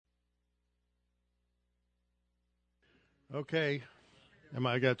Okay.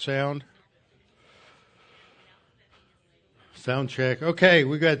 I got sound? Sound check. Okay,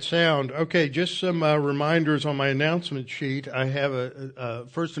 we got sound. Okay, just some reminders on my announcement sheet. I have a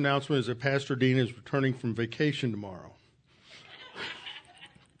first announcement is that Pastor Dean is returning from vacation tomorrow.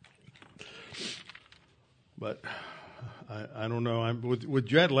 But I don't know. With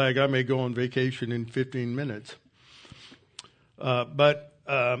jet lag, I may go on vacation in 15 minutes. But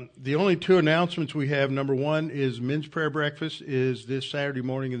the only two announcements we have, number one is men's prayer breakfast is this Saturday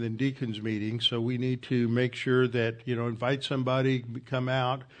morning and then deacons meeting. So we need to make sure that, invite somebody, come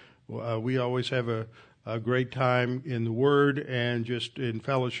out. We always have a great time in the Word and just in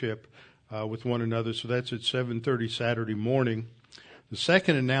fellowship with one another. So that's at 7:30 Saturday morning. The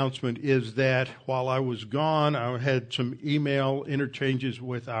second announcement is that while I was gone, I had some email interchanges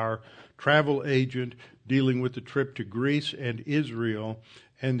with our travel agent dealing with the trip to Greece and Israel,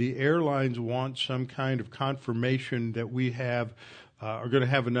 and the airlines want some kind of confirmation that we have are going to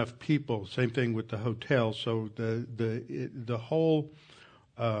have enough people. Same thing with the hotel. So the whole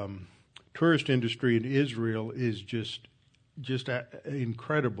tourist industry in Israel is just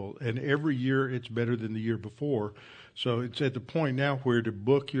incredible, and every year it's better than the year before. So it's at the point now where to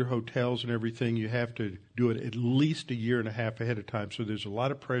book your hotels and everything, you have to do it at least a year and a half ahead of time. So there's a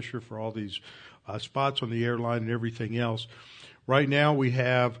lot of pressure for all these spots on the airline and everything else. Right now we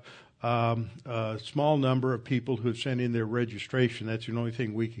have a small number of people who have sent in their registration. That's the only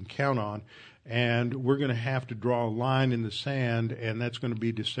thing we can count on. And we're going to have to draw a line in the sand, and that's going to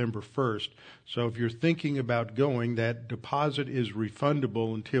be December 1st. So if you're thinking about going, that deposit is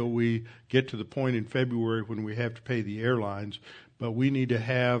refundable until we get to the point in February when we have to pay the airlines. But we need to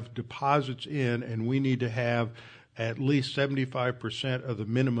have deposits in, and we need to have at least 75% of the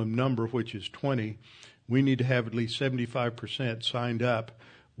minimum number, which is 20. We need to have at least 75% signed up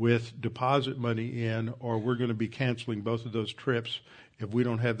with deposit money in, or we're going to be canceling both of those trips if we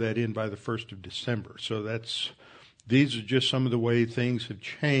don't have that in by the 1st of December. So these are just some of the way things have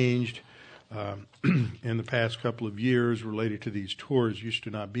changed in the past couple of years related to these tours. Used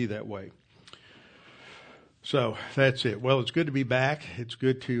to not be that way. So that's it. Well, it's good to be back. It's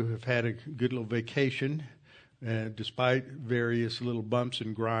good to have had a good little vacation. Despite various little bumps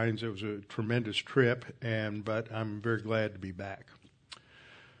and grinds, it was a tremendous trip, but I'm very glad to be back.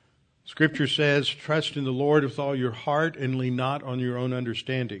 Scripture says, trust in the Lord with all your heart and lean not on your own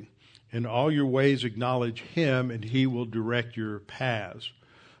understanding. In all your ways acknowledge him, and he will direct your paths.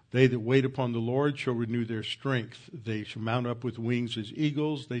 They that wait upon the Lord shall renew their strength. They shall mount up with wings as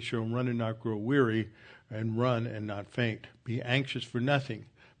eagles. They shall run and not grow weary, and run and not faint. Be anxious for nothing,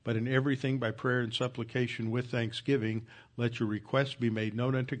 but in everything by prayer and supplication with thanksgiving, let your requests be made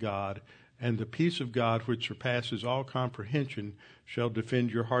known unto God, and the peace of God, which surpasses all comprehension, shall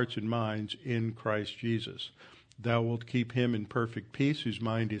defend your hearts and minds in Christ Jesus. Thou wilt keep him in perfect peace, whose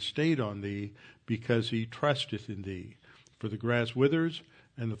mind is stayed on thee, because he trusteth in thee. For the grass withers,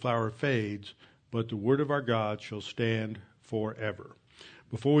 and the flower fades, but the word of our God shall stand forever.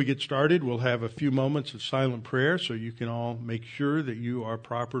 Before we get started, we'll have a few moments of silent prayer so you can all make sure that you are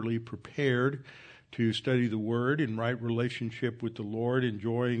properly prepared to study the Word in right relationship with the Lord,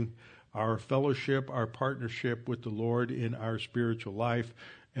 enjoying our fellowship, our partnership with the Lord in our spiritual life,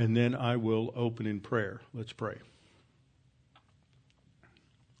 and then I will open in prayer. Let's pray.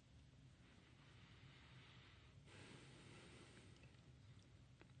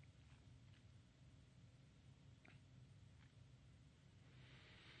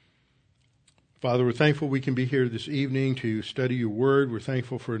 Father, we're thankful we can be here this evening to study your word. We're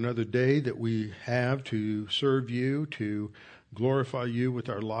thankful for another day that we have to serve you, to glorify you with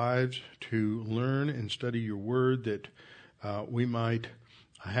our lives, to learn and study your word, that we might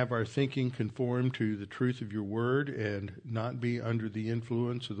have our thinking conform to the truth of your word and not be under the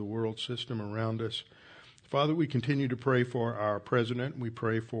influence of the world system around us. Father, we continue to pray for our president. We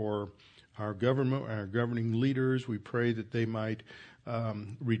pray for our government, our governing leaders. We pray that they might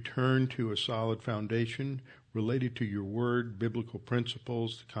return to a solid foundation related to your word, biblical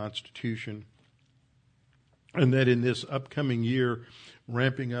principles, the Constitution, and that in this upcoming year,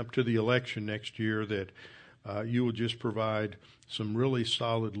 ramping up to the election next year, that you will just provide some really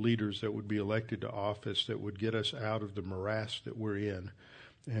solid leaders that would be elected to office that would get us out of the morass that we're in.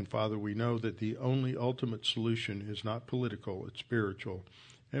 And Father, we know that the only ultimate solution is not political, it's spiritual.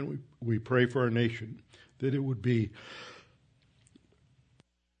 And we pray for our nation that it would be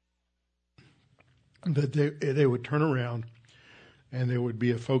that they would turn around and there would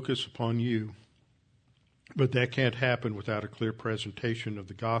be a focus upon you. But that can't happen without a clear presentation of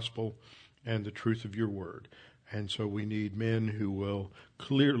the gospel and the truth of your word. And so we need men who will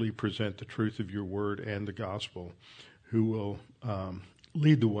clearly present the truth of your word and the gospel, who will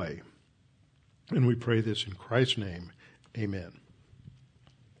lead the way. And we pray this in Christ's name. Amen.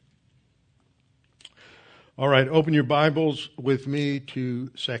 All right, open your Bibles with me to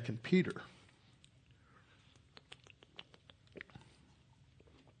 2 Peter.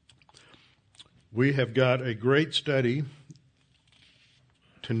 We have got a great study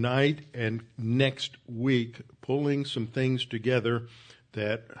tonight and next week, pulling some things together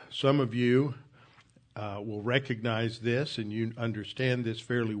that some of you will recognize this and you understand this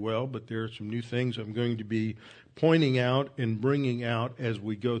fairly well, but there are some new things I'm going to be pointing out and bringing out as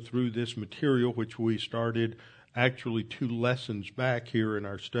we go through this material, which we started actually 2 lessons back here in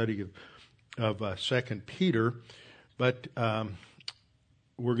our study of 2 Peter. But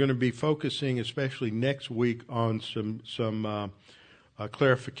we're going to be focusing, especially next week, on some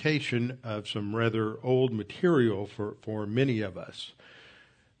clarification of some rather old material for many of us.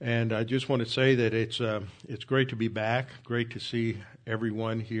 And I just want to say that it's great to be back, great to see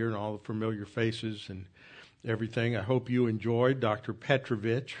everyone here and all the familiar faces and everything. I hope you enjoyed Dr.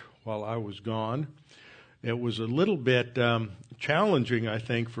 Petrovich while I was gone. It was a little bit challenging, I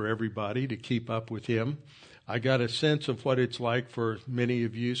think, for everybody to keep up with him. I got a sense of what it's like for many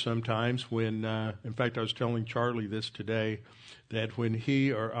of you sometimes when, in fact, I was telling Charlie this today, that when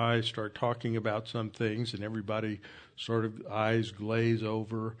he or I start talking about some things and everybody sort of eyes glaze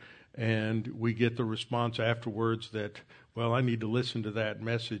over and we get the response afterwards that, well, I need to listen to that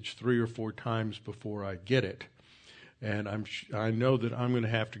message 3 or 4 times before I get it. And I know that I'm going to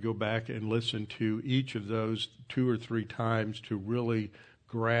have to go back and listen to each of those 2 or 3 times to really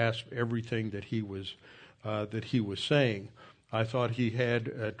grasp everything that he was saying. I thought he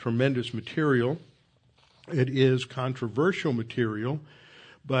had tremendous material. It is controversial material,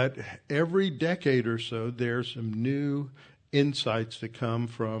 but every decade or so there's some new insights that come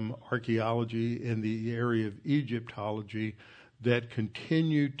from archaeology in the area of Egyptology that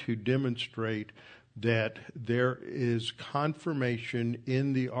continue to demonstrate that there is confirmation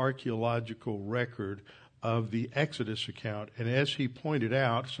in the archaeological record of the Exodus account. And as he pointed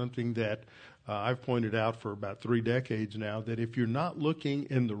out, something that I've pointed out for about 3 decades now, that if you're not looking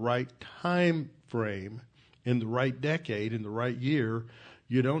in the right time frame, in the right decade, in the right year,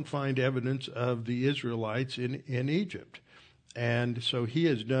 you don't find evidence of the Israelites in Egypt. And so he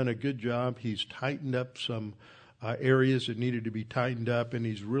has done a good job. He's tightened up some areas that needed to be tightened up, and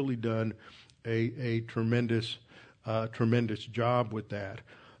he's really done a tremendous job with that.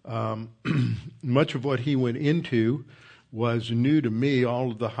 Much of what he went into was new to me, all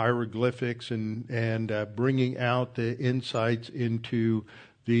of the hieroglyphics and bringing out the insights into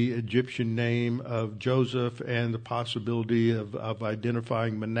the Egyptian name of Joseph and the possibility of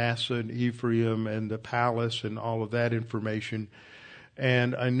identifying Manasseh and Ephraim and the palace and all of that information.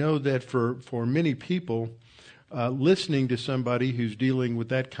 And I know that for many people, listening to somebody who's dealing with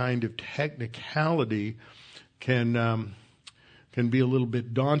that kind of technicality can be a little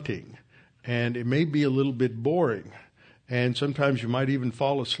bit daunting, and it may be a little bit boring. And sometimes you might even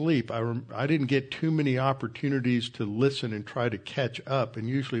fall asleep. I didn't get too many opportunities to listen and try to catch up. And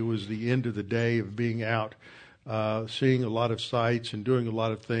usually it was the end of the day of being out, seeing a lot of sights and doing a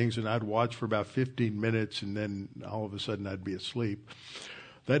lot of things. And I'd watch for about 15 minutes and then all of a sudden I'd be asleep.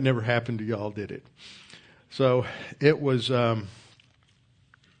 That never happened to y'all, did it? So it was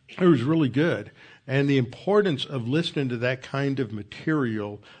really good. And the importance of listening to that kind of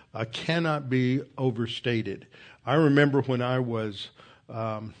material cannot be overstated. I remember when I was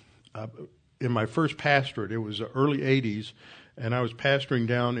in my first pastorate, it was the early 80s, and I was pastoring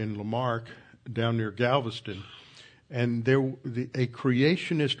down in Lamarck, down near Galveston, and a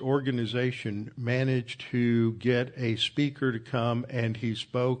creationist organization managed to get a speaker to come, and he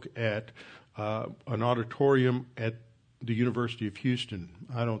spoke at an auditorium at the University of Houston.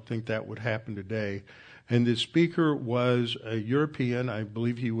 I don't think that would happen today. And the speaker was a European. I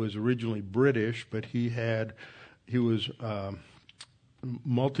believe he was originally British, but he was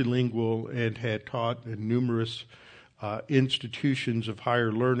multilingual and had taught in numerous institutions of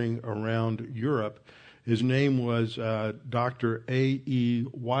higher learning around Europe. His name was Dr. A.E.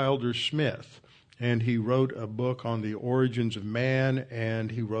 Wilder Smith, and he wrote a book on the origins of man,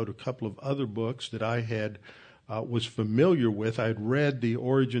 and he wrote a couple of other books that I had was familiar with. I had read The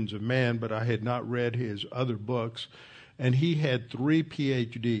Origins of Man, but I had not read his other books. And he had 3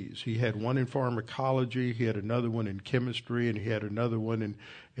 PhDs. He had one in pharmacology, he had another one in chemistry, and he had another one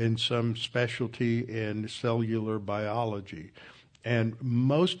in some specialty in cellular biology. And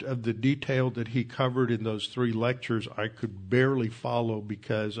most of the detail that he covered in those 3 lectures I could barely follow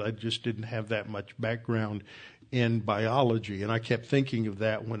because I just didn't have that much background in biology. And I kept thinking of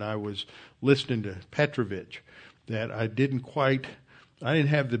that when I was listening to Petrovich, that I didn't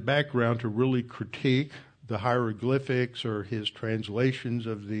have the background to really critique the hieroglyphics or his translations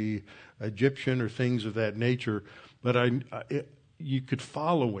of the Egyptian or things of that nature, but you could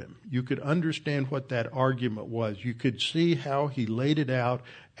follow him. You could understand what that argument was. You could see how he laid it out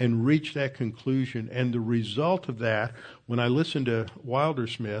and reached that conclusion. And the result of that, when I listened to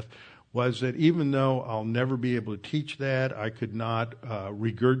Wildersmith, was that even though I'll never be able to teach that, I could not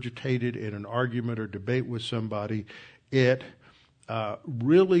regurgitate it in an argument or debate with somebody, it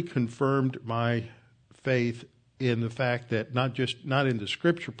really confirmed my faith in the fact that not in the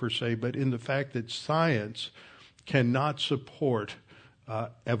scripture per se, but in the fact that science cannot support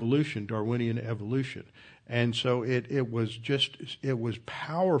evolution, Darwinian evolution. And so it was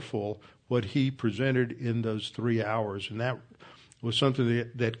powerful what he presented in those 3 hours. And that was something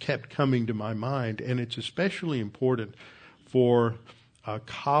that kept coming to my mind. And it's especially important for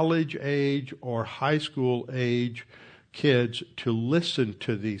college age or high school age kids to listen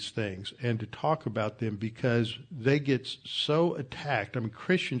to these things and to talk about them, because they get so attacked. I mean,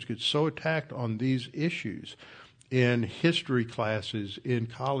 Christians get so attacked on these issues in history classes, in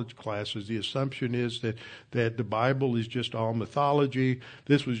college classes. The assumption is that the Bible is just all mythology.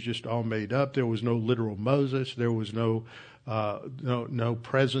 This was just all made up. There was no literal Moses. There was no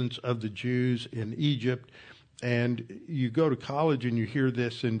presence of the Jews in Egypt. And you go to college and you hear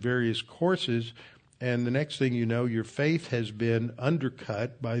this in various courses, and the next thing you know, your faith has been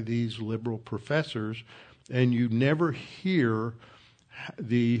undercut by these liberal professors, and you never hear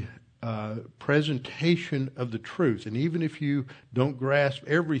the presentation of the truth. And even if you don't grasp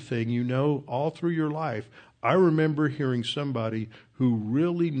everything, you know all through your life. I remember hearing somebody who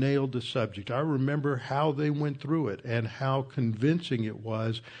really nailed the subject. I remember how they went through it and how convincing it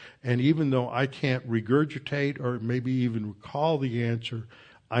was. And even though I can't regurgitate or maybe even recall the answer,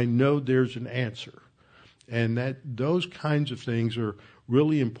 I know there's an answer. And that those kinds of things are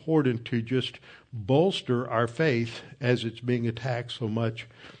really important to just bolster our faith as it's being attacked so much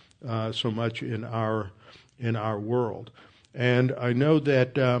in our world. And I know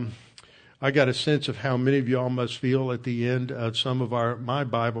that I got a sense of how many of y'all must feel at the end of some of my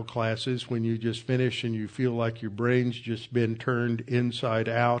Bible classes, when you just finish and you feel like your brain's just been turned inside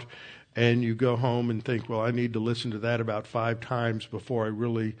out, and you go home and think, well, I need to listen to that about 5 times before I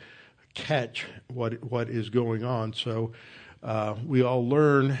really catch what is going on. So we all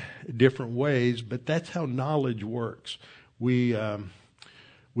learn different ways, but that's how knowledge works. We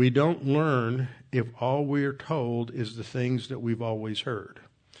don't learn if all we're told is the things that we've always heard.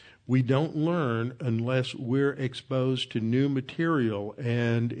 We don't learn unless we're exposed to new material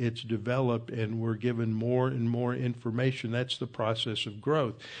and it's developed and we're given more and more information. That's the process of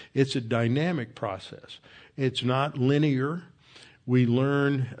growth. It's a dynamic process. It's not linear. We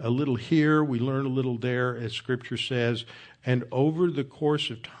learn a little here, we learn a little there, as Scripture says, and over the course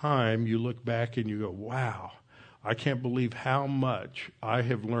of time, you look back and you go, wow, I can't believe how much I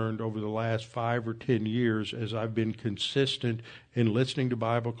have learned over the last 5 or 10 years as I've been consistent in listening to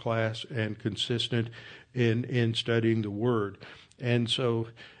Bible class and consistent in studying the Word. And so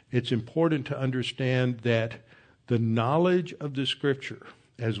it's important to understand that the knowledge of the Scripture,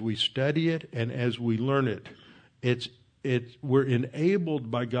 as we study it and as we learn it, we're enabled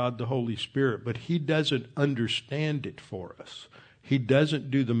by God the Holy Spirit, but He doesn't understand it for us. He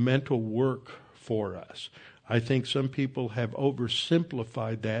doesn't do the mental work for us. I think some people have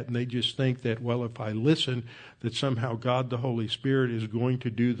oversimplified that, and they just think that, well, if I listen, that somehow God the Holy Spirit is going to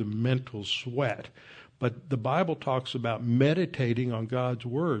do the mental sweat. But the Bible talks about meditating on God's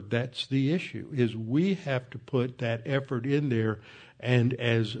Word. That's the issue, is we have to put that effort in there, and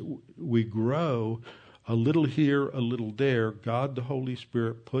as we grow, a little here, a little there, God the Holy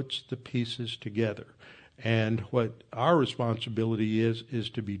Spirit puts the pieces together. And what our responsibility is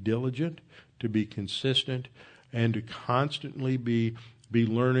to be diligent, to be consistent, and to constantly be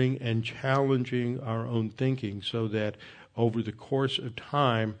learning and challenging our own thinking, so that over the course of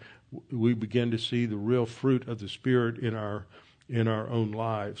time we begin to see the real fruit of the Spirit in our own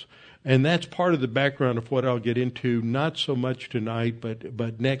lives. And that's part of the background of what I'll get into, not so much tonight,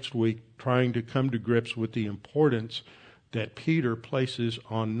 but next week, trying to come to grips with the importance that Peter places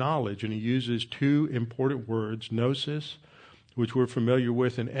on knowledge. And he uses 2 important words, gnosis, which we're familiar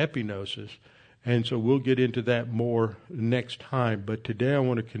with, and epignosis. And so we'll get into that more next time. But today I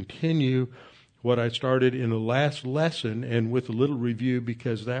want to continue what I started in the last lesson, and with a little review,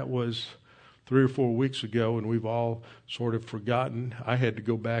 because that was 3 or 4 weeks ago, and we've all sort of forgotten. I had to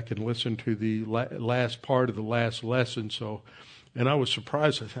go back and listen to the last part of the last lesson. And I was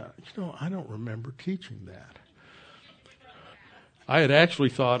surprised. I thought, I don't remember teaching that. I had actually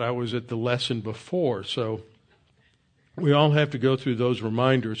thought I was at the lesson before. So we all have to go through those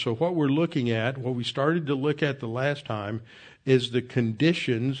reminders. So what we're looking at, what we started to look at the last time, is the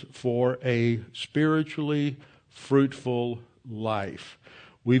conditions for a spiritually fruitful life.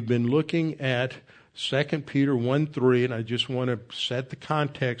 We've been looking at 2 Peter 1:3, and I just want to set the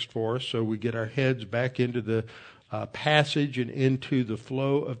context for us so we get our heads back into the passage and into the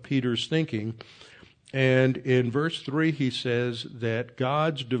flow of Peter's thinking. And in verse 3, he says that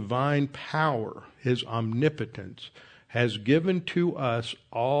God's divine power, his omnipotence, has given to us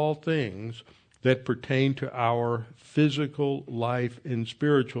all things that pertain to our physical life and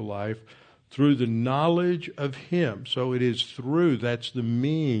spiritual life through the knowledge of him. So it is through, that's the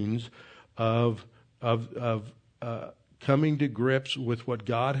means of coming to grips with what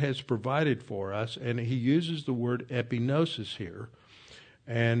God has provided for us. And he uses the word epignosis here.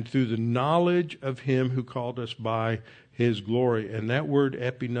 And through the knowledge of him who called us by his glory. And that word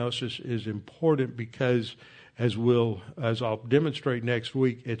epignosis is important because, as I'll demonstrate next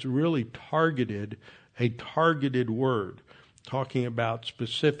week, it's really a targeted word, talking about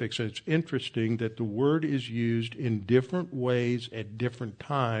specifics. And it's interesting that the word is used in different ways at different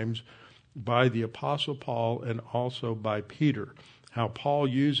times by the Apostle Paul and also by Peter. How Paul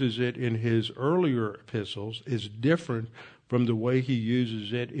uses it in his earlier epistles is different from the way he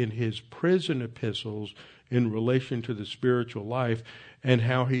uses it in his prison epistles in relation to the spiritual life, and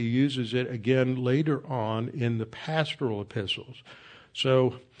how he uses it again later on in the pastoral epistles.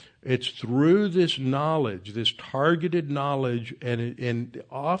 So it's through this knowledge, this targeted knowledge, and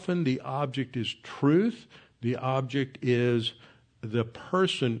often the object is truth. The object is the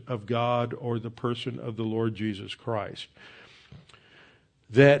person of God or the person of the Lord Jesus Christ.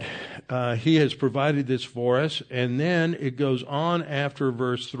 That he has provided this for us. And then it goes on after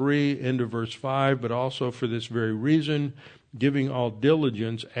verse 3 into verse 5, but also for this very reason, giving all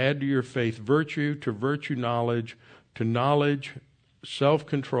diligence, add to your faith virtue, to virtue knowledge, to knowledge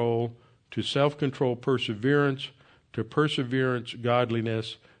self-control, to self-control perseverance, to perseverance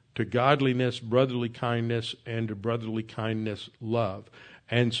godliness, to godliness brotherly kindness, and to brotherly kindness love.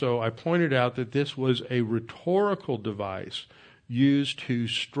 And so I pointed out that this was a rhetorical device used to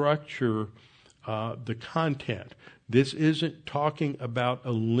structure the content. This isn't talking about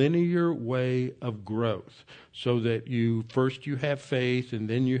a linear way of growth, so that you have faith, and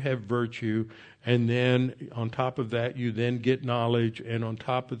then you have virtue, and then on top of that you then get knowledge, and on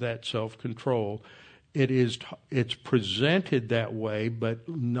top of that self-control. It's presented that way, but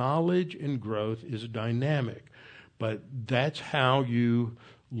knowledge and growth is dynamic. But that's how you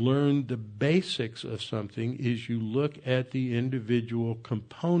learn the basics of something, is you look at the individual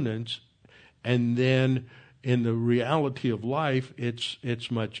components, and then in the reality of life, it's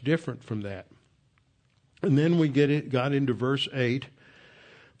much different from that. And then we got into verse 8.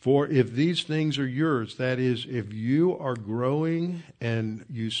 For if these things are yours, that is, if you are growing and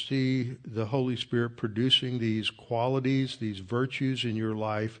you see the Holy Spirit producing these qualities, these virtues in your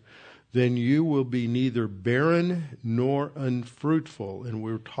life, then you will be neither barren nor unfruitful. And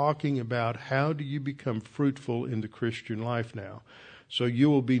we're talking about how do you become fruitful in the Christian life now. So you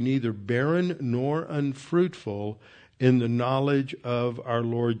will be neither barren nor unfruitful in the knowledge of our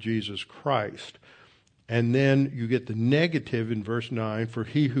Lord Jesus Christ. And then you get the negative in verse 9, for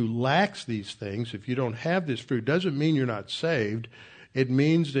he who lacks these things, if you don't have this fruit, doesn't mean you're not saved. It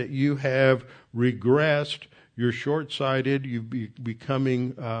means that you have regressed, you're short-sighted, you're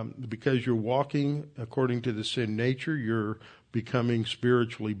becoming, because you're walking according to the sin nature, you're becoming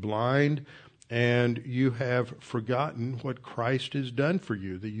spiritually blind, and you have forgotten what Christ has done for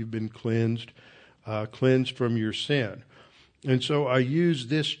you, that you've been cleansed from your sin. And so I use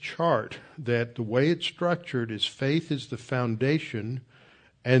this chart that the way it's structured is faith is the foundation,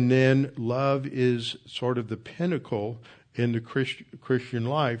 and then love is sort of the pinnacle in the Christian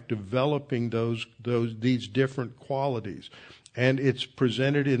life, developing these different qualities. And it's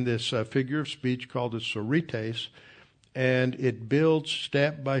presented in this figure of speech called a sorites, and it builds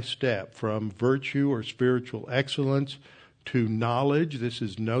step by step from virtue or spiritual excellence to knowledge. This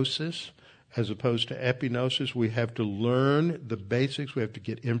is gnosis. As opposed to epignosis, we have to learn the basics. We have to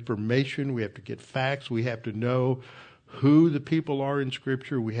get information. We have to get facts. We have to know who the people are in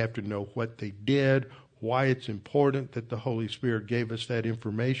Scripture. We have to know what they did, why it's important that the Holy Spirit gave us that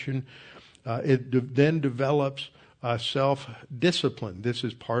information. It then develops self-discipline. This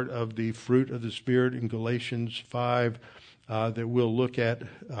is part of the fruit of the Spirit in Galatians 5 that we'll look at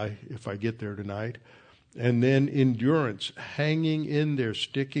if I get there tonight. And then endurance, hanging in there,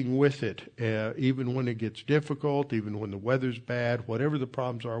 sticking with it, even when it gets difficult, even when the weather's bad, whatever the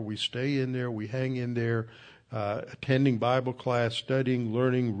problems are, we stay in there, we hang in there, attending Bible class, studying,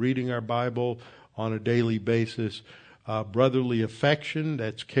 learning, reading our Bible on a daily basis. brotherly affection,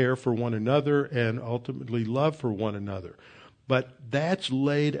 that's care for one another, and ultimately love for one another. But that's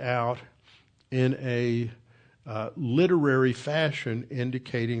laid out in a literary fashion,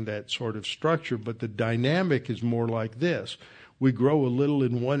 indicating that sort of structure. But the dynamic is more like this. We grow a little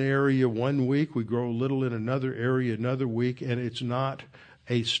in one area one week, we grow a little in another area another week, and it's not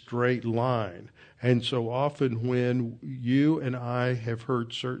a straight line. And so often when you and I have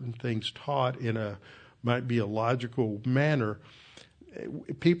heard certain things taught in might be a logical manner,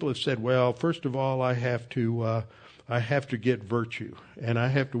 people have said, well, first of all, I have to get virtue, and I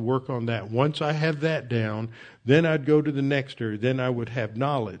have to work on that. Once I have that down, then I'd go to the next area. Then I would have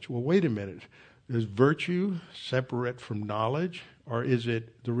knowledge. Well, wait a minute. Is virtue separate from knowledge, or is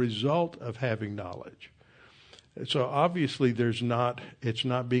it the result of having knowledge? So obviously it's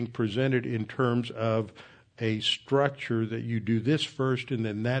not being presented in terms of a structure that you do this first and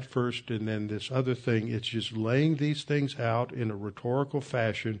then that first and then this other thing. It's just laying these things out in a rhetorical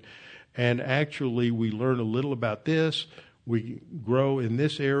fashion. And actually we learn a little about this. We grow in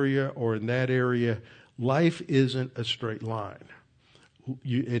this area or in that area. Life isn't a straight line.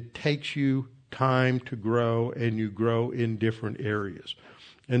 It takes you time to grow, and you grow in different areas.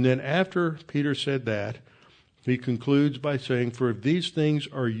 And then after Peter said that, he concludes by saying, for if these things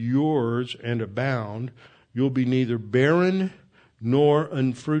are yours and abound, you'll be neither barren nor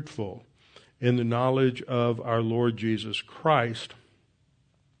unfruitful in the knowledge of our Lord Jesus Christ.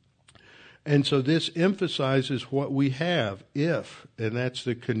 And so this emphasizes what we have, if, and that's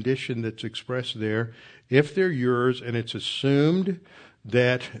the condition that's expressed there, if they're yours, and it's assumed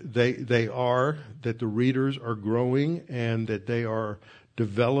that they are, that the readers are growing and that they are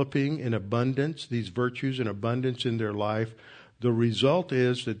developing in abundance, these virtues in abundance in their life, the result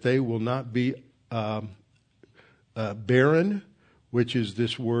is that they will not be barren, which is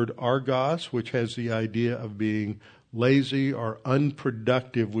this word argos, which has the idea of being lazy or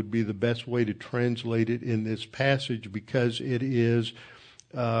unproductive, would be the best way to translate it in this passage, because it is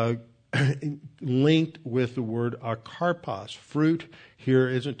linked with the word akarpos. Fruit here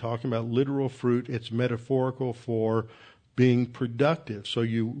isn't talking about literal fruit, it's metaphorical for being productive. So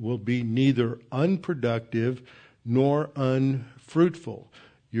you will be neither unproductive nor unfruitful.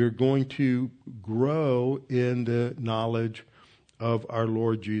 You're going to grow in the knowledge of our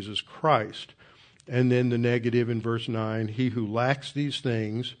Lord Jesus Christ. And then the negative in verse 9, he who lacks these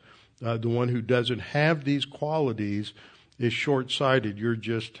things, the one who doesn't have these qualities, is short-sighted. You're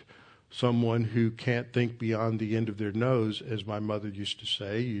just someone who can't think beyond the end of their nose, as my mother used to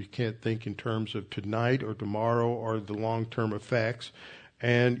say. You can't think in terms of tonight or tomorrow or the long-term effects.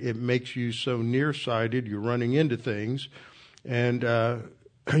 And it makes you so nearsighted, you're running into things. And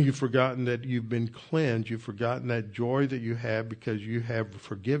you've forgotten that you've been cleansed. You've forgotten that joy that you have because you have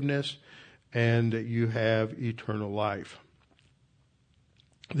forgiveness and that you have eternal life.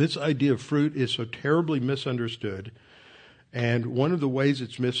 This idea of fruit is so terribly misunderstood. And one of the ways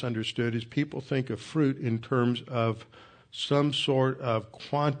it's misunderstood is people think of fruit in terms of some sort of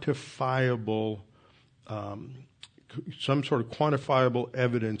quantifiable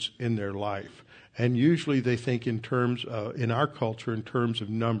evidence in their life. And usually they think in terms of, in our culture, in terms of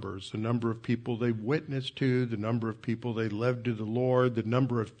numbers, the number of people they've witnessed to, the number of people they led to the Lord, the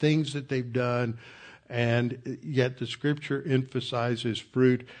number of things that they've done. And yet the scripture emphasizes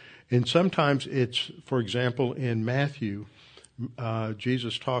fruit. And sometimes it's, for example, in Matthew,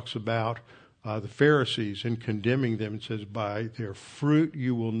 Jesus talks about the Pharisees and condemning them and says, by their fruit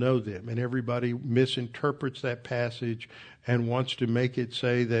you will know them. And everybody misinterprets that passage and wants to make it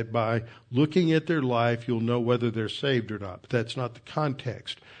say that by looking at their life you'll know whether they're saved or not. But that's not the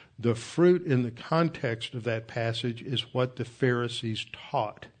context. The fruit in the context of that passage is what the Pharisees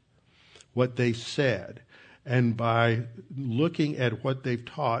taught, what they said. And by looking at what they've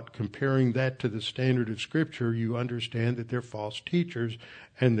taught, comparing that to the standard of Scripture, you understand that they're false teachers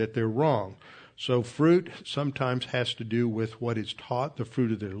and that they're wrong. So fruit sometimes has to do with what is taught, the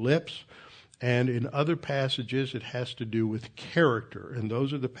fruit of their lips. And in other passages, it has to do with character. And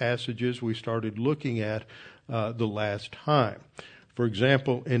those are the passages we started looking at the last time. For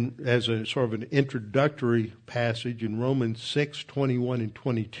example, as a sort of an introductory passage in Romans 6:21 and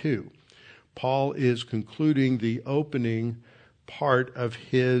 22, Paul is concluding the opening part of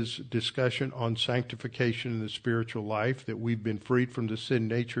his discussion on sanctification in the spiritual life, that we've been freed from the sin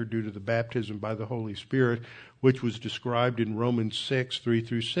nature due to the baptism by the Holy Spirit, which was described in Romans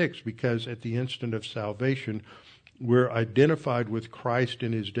 6:3-6, because at the instant of salvation, we're identified with Christ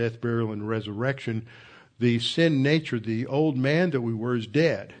in his death, burial, and resurrection. The sin nature, the old man that we were, is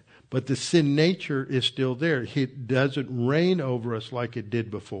dead, but the sin nature is still there. It doesn't reign over us like it did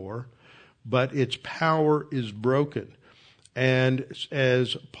before, but its power is broken. And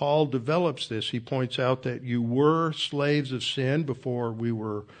as Paul develops this, he points out that you were slaves of sin before we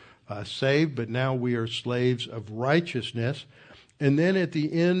were saved, but now we are slaves of righteousness. And then at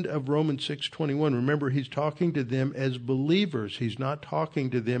the end of Romans 6:21, remember, he's talking to them as believers. He's not talking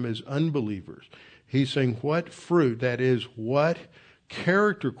to them as unbelievers. He's saying, what fruit, that is, what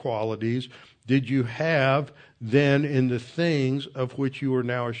character qualities did you have then in the things of which you are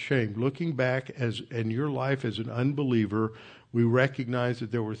now ashamed? Looking back as in your life as an unbeliever, we recognize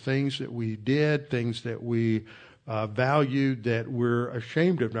that there were things that we did, things that we valued that we're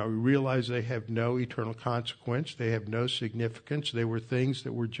ashamed of. Now we realize they have no eternal consequence. They have no significance. They were things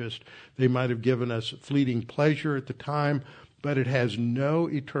that were just, they might have given us fleeting pleasure at the time, but it has no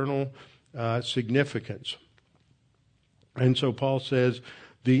eternal significance. And so Paul says,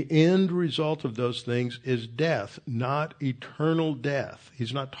 the end result of those things is death, not eternal death.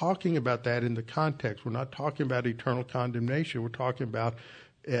 He's not talking about that in the context. We're not talking about eternal condemnation. We're talking about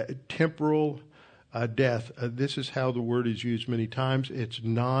temporal death. This is how the word is used many times. It's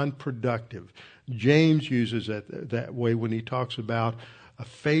non-productive. James uses it that way when he talks about a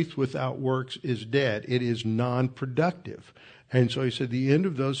faith without works is dead. It is non-productive. And so he said the end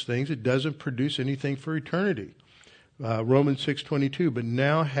of those things, it doesn't produce anything for eternity. Romans 6:22, but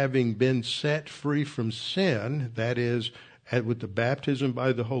now having been set free from sin, that is, with the baptism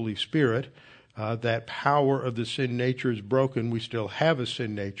by the Holy Spirit, that power of the sin nature is broken. We still have a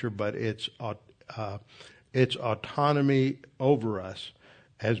sin nature, but its autonomy over us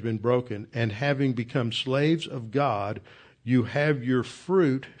has been broken. And having become slaves of God, you have your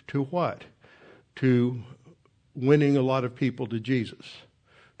fruit to what? To winning a lot of people to Jesus,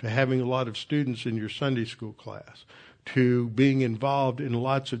 to having a lot of students in your Sunday school class, to being involved in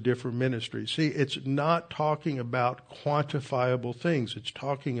lots of different ministries. See, it's not talking about quantifiable things. It's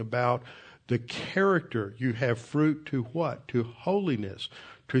talking about the character. You have fruit to what? To holiness,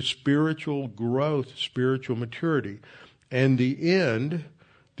 to spiritual growth, spiritual maturity. And the end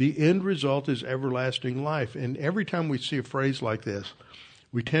result is everlasting life. And every time we see a phrase like this,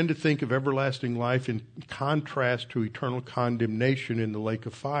 we tend to think of everlasting life in contrast to eternal condemnation in the lake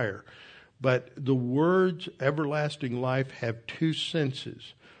of fire. But the words everlasting life have two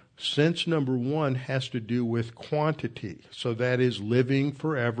senses. Sense number one has to do with quantity. So that is living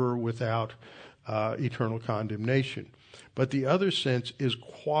forever without eternal condemnation. But the other sense is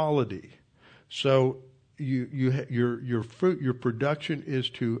quality. So your fruit, your production is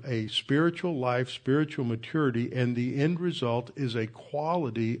to a spiritual life, spiritual maturity, and the end result is a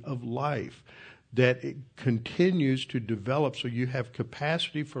quality of life that it continues to develop. So you have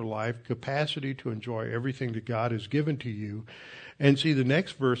capacity for life, capacity to enjoy everything that God has given to you. And see, the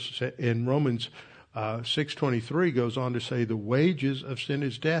next verse in Romans 6:23 goes on to say the wages of sin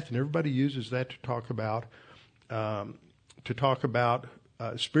is death, and everybody uses that to talk about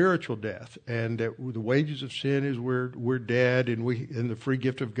spiritual death, and that the wages of sin is we're dead, and the free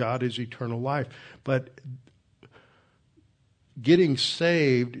gift of God is eternal life. But getting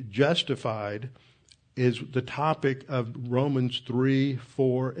saved, justified, is the topic of Romans 3,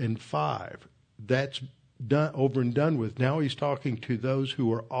 4, and 5. That's done, over and done with. Now he's talking to those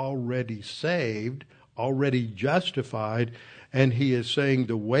who are already saved, already justified, and he is saying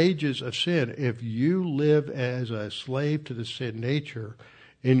the wages of sin, if you live as a slave to the sin nature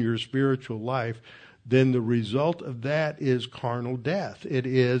in your spiritual life, then the result of that is carnal death. It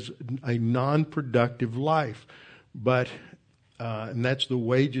is a non-productive life. But and that's the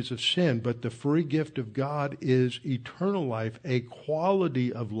wages of sin. But the free gift of God is eternal life, a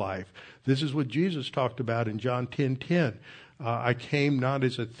quality of life. This is what Jesus talked about in John 10:10. I came not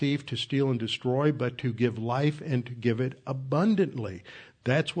as a thief to steal and destroy, but to give life and to give it abundantly.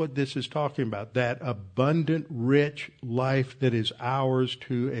 That's what this is talking about, that abundant, rich life that is ours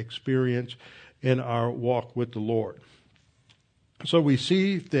to experience in our walk with the Lord. So we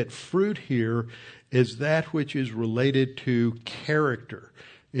see that fruit here is that which is related to character.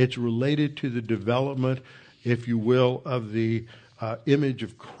 It's related to the development, if you will, of the image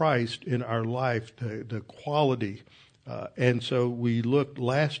of Christ in our life, the quality. And so we looked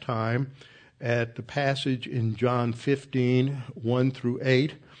last time at the passage in John 15, 1 through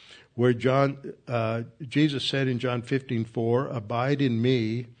 8, where Jesus said in John 15:4, abide in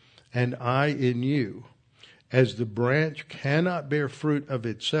me and I in you. As the branch cannot bear fruit of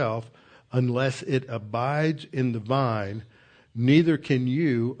itself unless it abides in the vine, neither can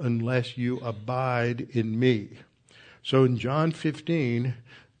you unless you abide in me. So in John 15,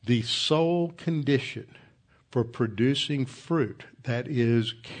 the sole condition for producing fruit, that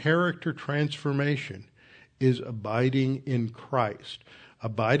is character transformation, is abiding in Christ.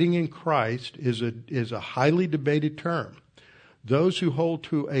 Abiding in Christ is a highly debated term. Those who hold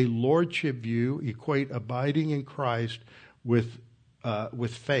to a lordship view equate abiding in Christ with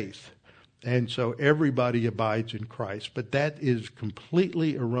faith. And so everybody abides in Christ. But that is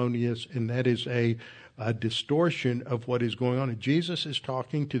completely erroneous, and that is a distortion of what is going on. And Jesus is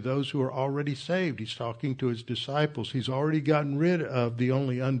talking to those who are already saved. He's talking to his disciples. He's already gotten rid of the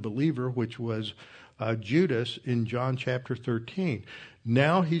only unbeliever, which was Judas in John chapter 13.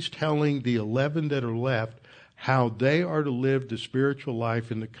 Now he's telling the 11 that are left how they are to live the spiritual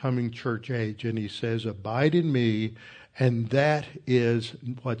life in the coming church age. And he says, abide in me, and that is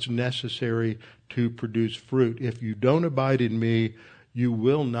what's necessary to produce fruit. If you don't abide in me, you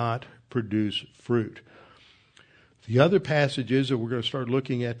will not produce fruit. The other passages that we're going to start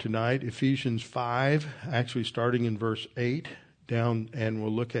looking at tonight, Ephesians 5, actually starting in verse 8 down, and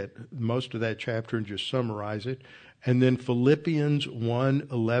we'll look at most of that chapter and just summarize it. And then Philippians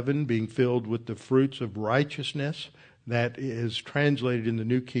 1:11, being filled with the fruits of righteousness. That is translated in the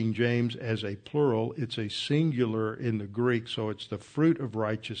New King James as a plural. It's a singular in the Greek, so it's the fruit of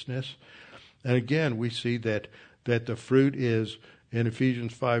righteousness. And again, we see that the fruit is, in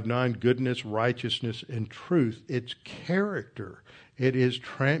Ephesians 5:9, goodness, righteousness, and truth. It's character. It is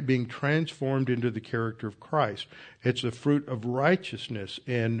being transformed into the character of Christ. It's the fruit of righteousness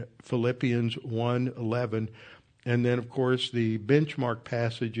in Philippians 1:11. And then, of course, the benchmark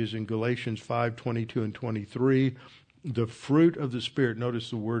passages in Galatians 5:22 and 23. The fruit of the Spirit,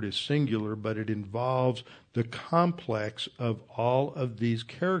 notice the word is singular, but it involves the complex of all of these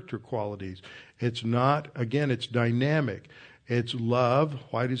character qualities. It's not, again, it's dynamic. It's love.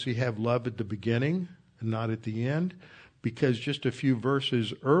 Why does he have love at the beginning and not at the end? Because just a few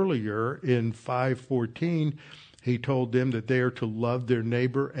verses earlier in 5:14, he told them that they are to love their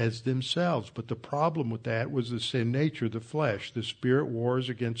neighbor as themselves. But the problem with that was the sin nature, the flesh. The spirit wars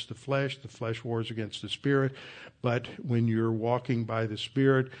against the flesh wars against the spirit. But when you're walking by the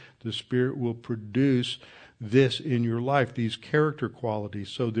Spirit will produce this in your life, these character qualities.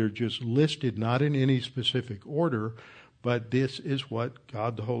 So they're just listed, not in any specific order, but this is what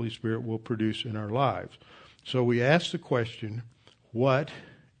God the Holy Spirit will produce in our lives. So we ask the question, what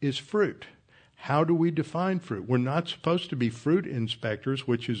is fruit? How do we define fruit? We're not supposed to be fruit inspectors,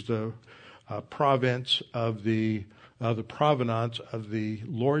 which is the provenance of the provenance of the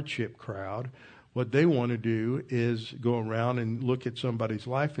lordship crowd. What they want to do is go around and look at somebody's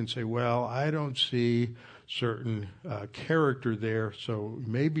life and say, well, I don't see certain character there, so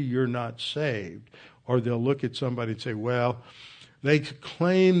maybe you're not saved. Or they'll look at somebody and say, well, they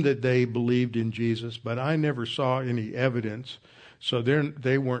claim that they believed in Jesus, but I never saw any evidence, so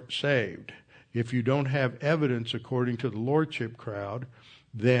they weren't saved. If you don't have evidence according to the lordship crowd,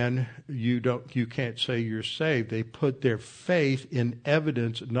 then you can't say you're saved. They put their faith in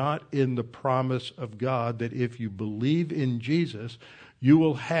evidence, not in the promise of God that if you believe in Jesus, you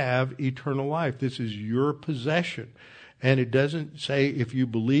will have eternal life. This is your possession. And it doesn't say if you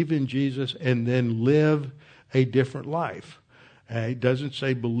believe in Jesus and then live a different life. It doesn't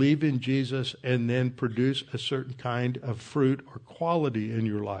say believe in Jesus and then produce a certain kind of fruit or quality in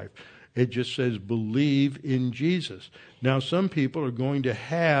your life. It just says believe in Jesus. Now, some people are going to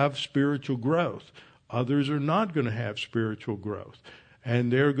have spiritual growth. Others are not going to have spiritual growth.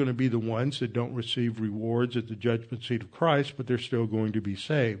 And they're going to be the ones that don't receive rewards at the judgment seat of Christ, but they're still going to be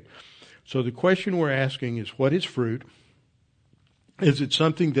saved. So the question we're asking is, what is fruit? Is it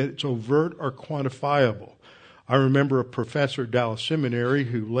something that's overt or quantifiable? I remember a professor at Dallas Seminary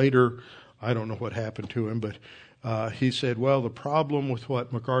who later, I don't know what happened to him, but he said, well, the problem with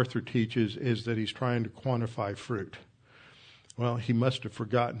what MacArthur teaches is that he's trying to quantify fruit. Well, he must have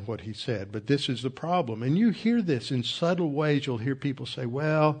forgotten what he said, but this is the problem. And you hear this in subtle ways. You'll hear people say,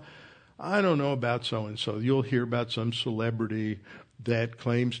 well, I don't know about so-and-so. You'll hear about some celebrity that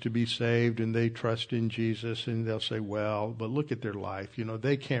claims to be saved and they trust in Jesus, and they'll say, well, but look at their life. You know,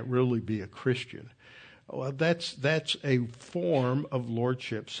 they can't really be a Christian. Well, that's a form of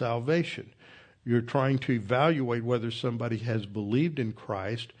lordship salvation. You're trying to evaluate whether somebody has believed in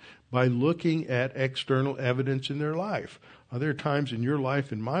Christ by looking at external evidence in their life. There are times in your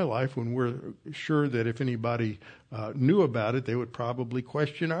life, in my life, when we're sure that if anybody knew about it, they would probably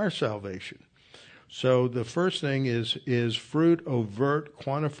question our salvation. So the first thing is fruit overt,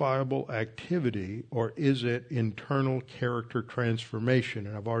 quantifiable activity, or is it internal character transformation?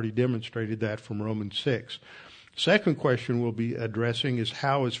 And I've already demonstrated that from Romans 6. Second question we'll be addressing is,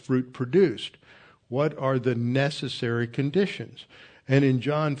 how is fruit produced? What are the necessary conditions? And in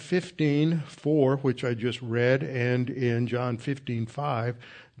John 15:4, which I just read, and in John 15:5,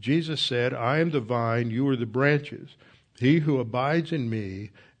 Jesus said, I am the vine, you are the branches. He who abides in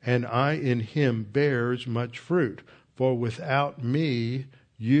me and I in him bears much fruit, for without me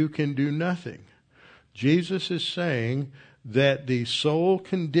you can do nothing. Jesus is saying that the sole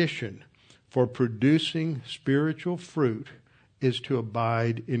condition for producing spiritual fruit is to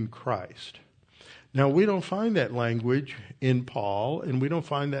abide in Christ. Now, we don't find that language in Paul, and we don't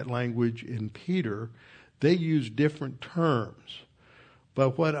find that language in Peter. They use different terms.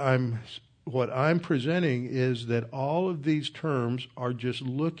 But what I'm presenting is that all of these terms are just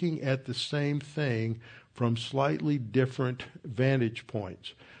looking at the same thing from slightly different vantage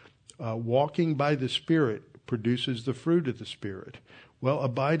points. Walking by the Spirit produces the fruit of the Spirit. Well,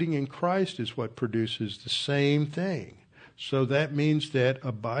 abiding in Christ is what produces the same thing. So that means that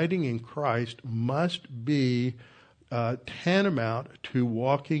abiding in Christ must be tantamount to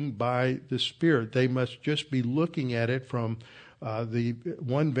walking by the Spirit. They must just be looking at it from the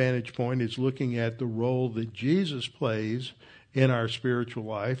one vantage point is looking at the role that Jesus plays in our spiritual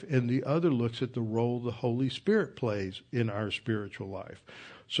life, and the other looks at the role the Holy Spirit plays in our spiritual life.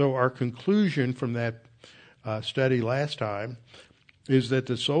 So our conclusion from that study last time is that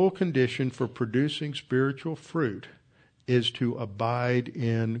the sole condition for producing spiritual fruit is to abide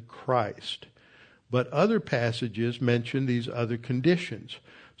in Christ. But other passages mention these other conditions.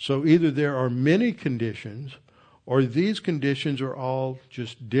 So either there are many conditions, or these conditions are all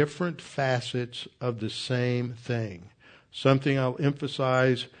just different facets of the same thing. Something I'll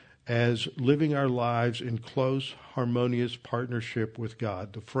emphasize as living our lives in close, harmonious partnership with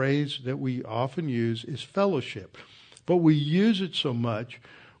God. The phrase that we often use is fellowship. But we use it so much,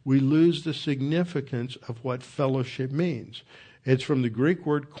 we lose the significance of what fellowship means. It's from the Greek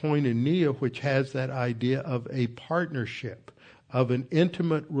word koinonia, which has that idea of a partnership, of an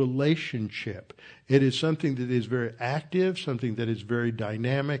intimate relationship. It is something that is very active, something that is very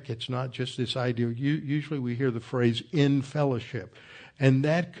dynamic. It's not just this idea. Usually we hear the phrase in fellowship. And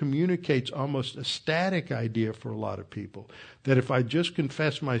that communicates almost a static idea for a lot of people, that if I just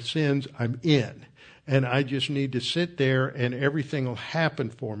confess my sins, I'm in. And I just need to sit there and everything will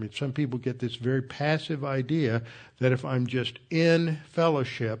happen for me. Some people get this very passive idea that if I'm just in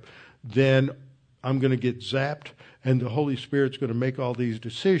fellowship, then I'm going to get zapped and the Holy Spirit's going to make all these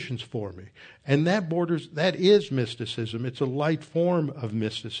decisions for me. And that is mysticism. It's a light form of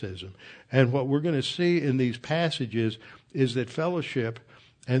mysticism. And what we're going to see in these passages is that fellowship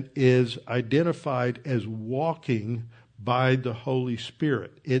is identified as walking by the Holy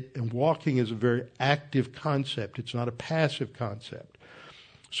Spirit. And walking is a very active concept. It's not a passive concept.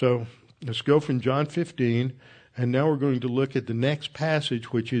 So let's go from John 15, and now we're going to look at the next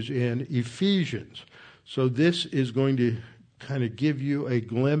passage, which is in Ephesians. So this is going to kind of give you a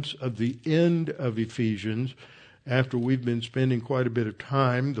glimpse of the end of Ephesians after we've been spending quite a bit of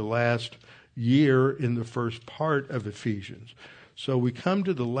time the last year in the first part of Ephesians. So we come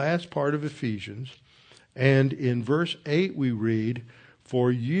to the last part of Ephesians, and in verse 8 we read,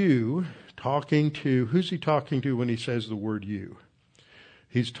 for you, talking to, who's he talking to when he says the word you?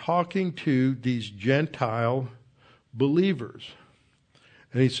 He's talking to these Gentile believers.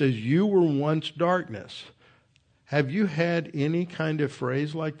 And he says, you were once darkness. Have you had any kind of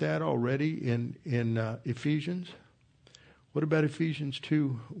phrase like that already in Ephesians? What about Ephesians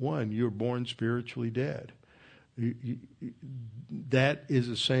 2:1? You were born spiritually dead. That is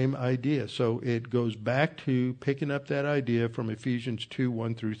the same idea. So it goes back to picking up that idea from Ephesians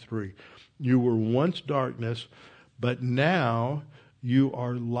 2:1-3. You were once darkness, but now you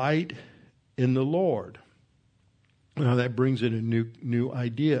are light in the Lord. Now that brings in a new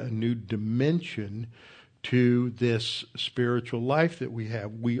idea, a new dimension to this spiritual life that we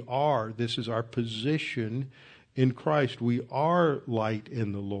have. This is our position in Christ. We are light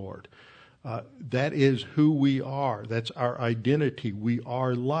in the Lord. That is who we are. That's our identity. We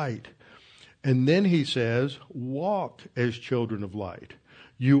are light. And then he says, walk as children of light.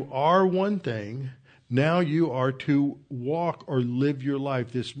 You are one thing. Now you are to walk or live your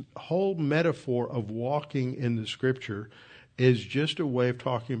life. This whole metaphor of walking in the Scripture is just a way of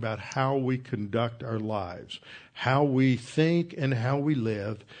talking about how we conduct our lives, how we think and how we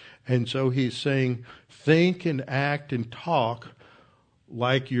live. And so he's saying, think and act and talk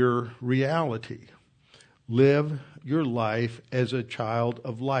like your reality. Live your life as a child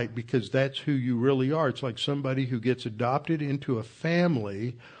of light, because that's who you really are. It's like somebody who gets adopted into a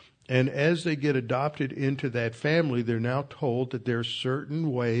family, and as they get adopted into that family, they're now told that there are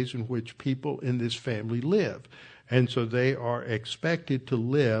certain ways in which people in this family live. And so they are expected to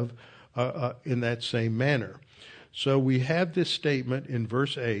live in that same manner. So we have this statement in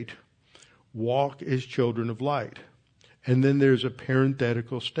verse 8, walk as children of light. And then there's a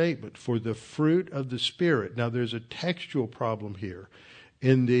parenthetical statement, for the fruit of the Spirit. Now there's a textual problem here.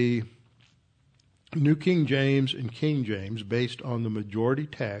 In the New King James and King James, based on the majority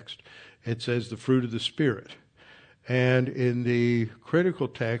text, it says the fruit of the Spirit. And in the critical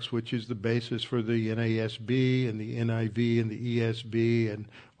text, which is the basis for the NASB and the NIV and the ESV and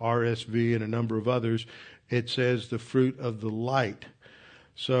RSV and a number of others, it says the fruit of the light.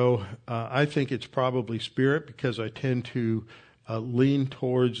 So I think it's probably Spirit, because I tend to lean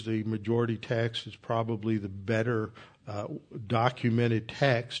towards the majority text is probably the better documented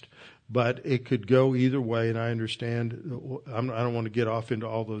text. But it could go either way, and I understand. I don't want to get off into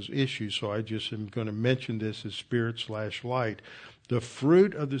all those issues, so I just am going to mention this as Spirit/light. The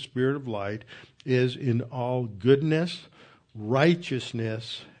fruit of the Spirit of light is in all goodness,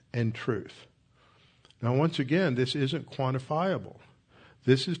 righteousness, and truth. Now, once again, this isn't quantifiable.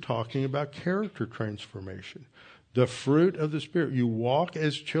 This is talking about character transformation. The fruit of the Spirit. You walk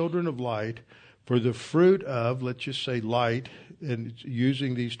as children of light. For the fruit of, let's just say light, and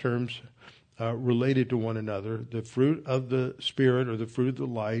using these terms related to one another, the fruit of the Spirit or the fruit of the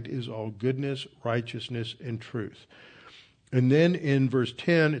light is all goodness, righteousness, and truth. And then in verse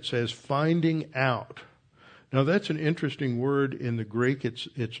 10 it says, finding out. Now that's an interesting word in the Greek. It's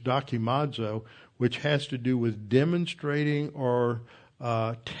dokimazo, which has to do with demonstrating or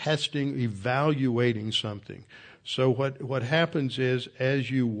testing, evaluating something. So what happens is, as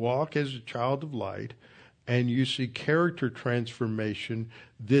you walk as a child of light and you see character transformation,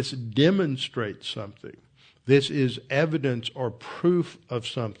 this demonstrates something. This is evidence or proof of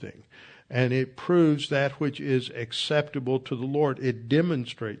something. And it proves that which is acceptable to the Lord. It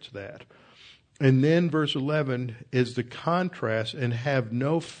demonstrates that. And then verse 11 is the contrast, and have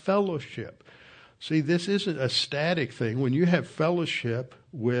no fellowship. See, this isn't a static thing. When you have fellowship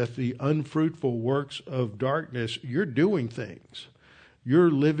with the unfruitful works of darkness, you're doing things.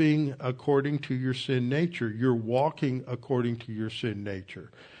 You're living according to your sin nature. You're walking according to your sin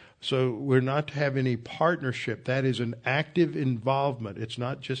nature. So we're not to have any partnership. That is an active involvement. It's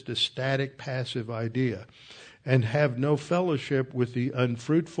not just a static, passive idea. And have no fellowship with the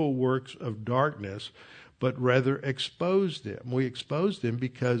unfruitful works of darkness, but rather expose them. We expose them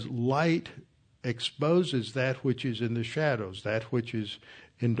because light exposes that which is in the shadows, that which is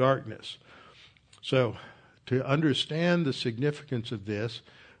in darkness. So to understand the significance of this,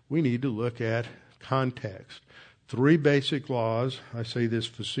 we need to look at context. 3 basic laws, I say this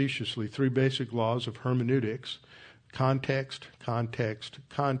facetiously, 3 basic laws of hermeneutics: context, context,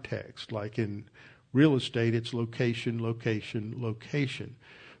 context. Like in real estate, it's location, location, location.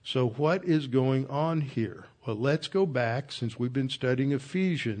 So what is going on here? Well, let's go back, since we've been studying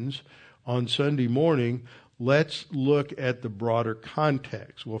Ephesians on Sunday morning, let's look at the broader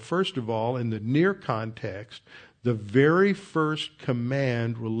context. Well, first of all, in the near context, the very first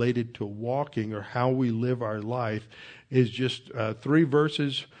command related to walking or how we live our life is just 3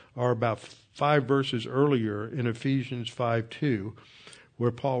 verses, or about 5 verses earlier in Ephesians 5:2,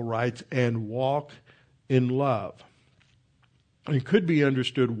 where Paul writes, and walk in love. It could be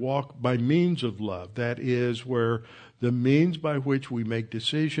understood walk by means of love. That is where the means by which we make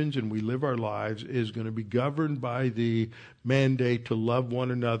decisions and we live our lives is going to be governed by the mandate to love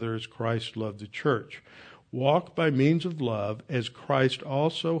one another as Christ loved the church. Walk by means of love as Christ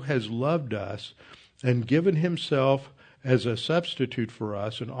also has loved us and given himself as a substitute for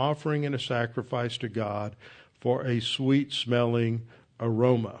us, an offering and a sacrifice to God for a sweet-smelling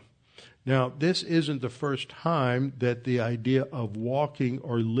aroma. Now, this isn't the first time that the idea of walking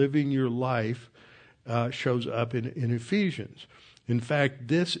or living your life shows up in Ephesians. In fact,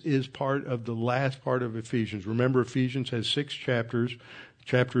 this is part of the last part of Ephesians. Remember, Ephesians has 6 chapters.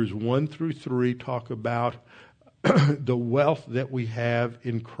 Chapters 1 through 3 talk about the wealth that we have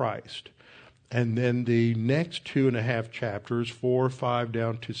in Christ. And then the next 2.5 chapters, 4, 5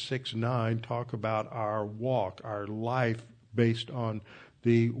 down to 6, 9, talk about our walk, our life based on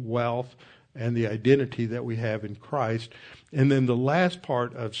the wealth and the identity that we have in Christ. And then the last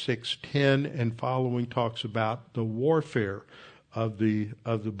part of 6:10 and following talks about the warfare of the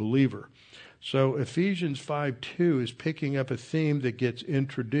believer. So Ephesians 5:2 is picking up a theme that gets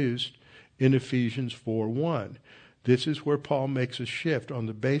introduced in Ephesians 4:1. This is where Paul makes a shift on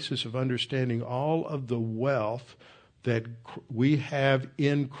the basis of understanding all of the wealth that we have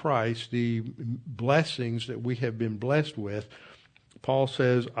in Christ, the blessings that we have been blessed with. Paul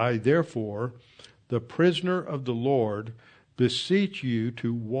says, I therefore, the prisoner of the Lord, beseech you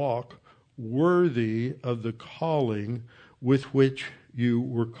to walk worthy of the calling with which you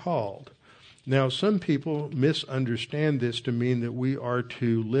were called. Now, some people misunderstand this to mean that we are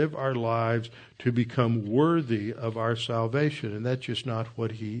to live our lives to become worthy of our salvation, and that's just not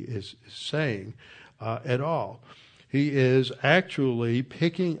what he is saying at all. He is actually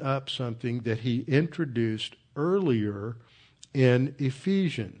picking up something that he introduced earlier in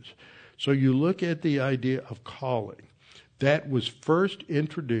Ephesians. So you look at the idea of calling. That was first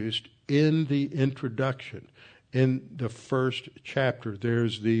introduced in the introduction. In the first chapter,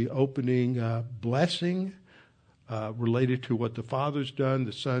 there's the opening blessing related to what the Father's done,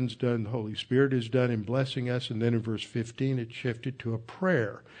 the Son's done, the Holy Spirit has done in blessing us. And then in verse 15, it shifted to a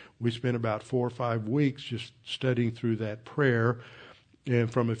prayer. We spent about 4 or 5 weeks just studying through that prayer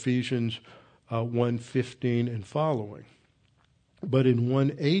and from Ephesians 1:15 and following. But in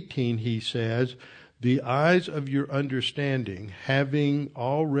 1:18, he says, the eyes of your understanding having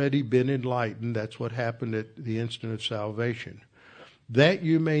already been enlightened, that's what happened at the instant of salvation, that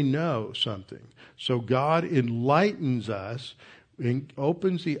you may know something. So God enlightens us and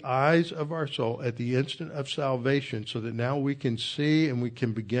opens the eyes of our soul at the instant of salvation so that now we can see and we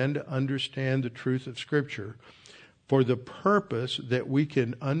can begin to understand the truth of Scripture for the purpose that we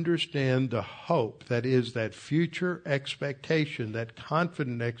can understand the hope, that is, that future expectation, that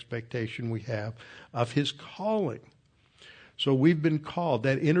confident expectation we have of his calling. So we've been called.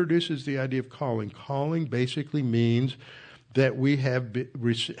 That introduces the idea of calling. Calling basically means that we have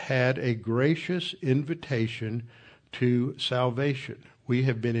had a gracious invitation to salvation. We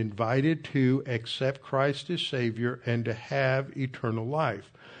have been invited to accept Christ as Savior and to have eternal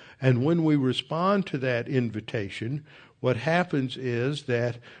life. And when we respond to that invitation, what happens is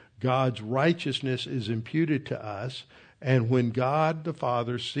that God's righteousness is imputed to us. And when God the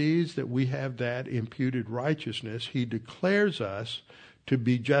Father sees that we have that imputed righteousness, he declares us to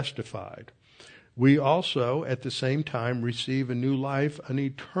be justified. We also, at the same time, receive a new life, an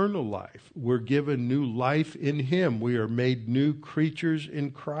eternal life. We're given new life in him. We are made new creatures in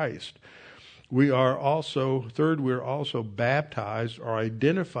Christ. We're also baptized or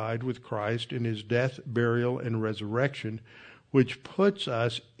identified with Christ in his death, burial, and resurrection, which puts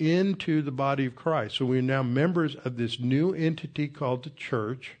us into the body of Christ. So we're now members of this new entity called the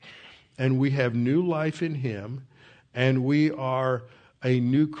church, and we have new life in him, and we are a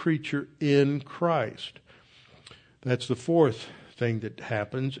new creature in Christ. That's the fourth thing that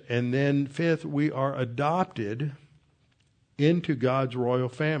happens. And then fifth, we are adopted into God's royal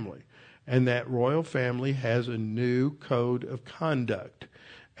family. And that royal family has a new code of conduct.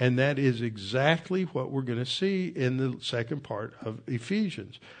 And that is exactly what we're going to see in the second part of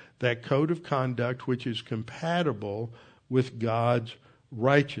Ephesians. That code of conduct which is compatible with God's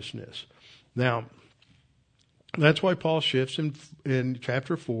righteousness. Now, that's why Paul shifts in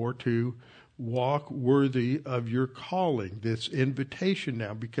chapter 4 to walk worthy of your calling. This invitation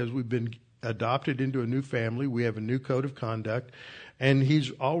now, because we've been adopted into a new family, we have a new code of conduct, and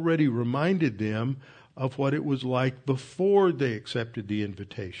he's already reminded them of what it was like before they accepted the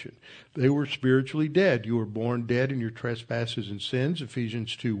invitation. They were spiritually dead. You were born dead in your trespasses and sins,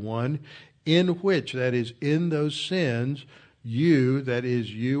 Ephesians 2:1, in which, that is, in those sins, you, that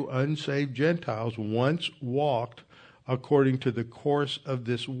is, you unsaved Gentiles, once walked according to the course of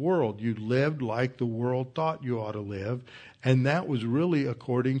this world. You lived like the world thought you ought to live, and that was really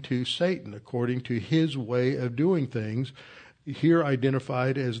according to Satan, according to his way of doing things, here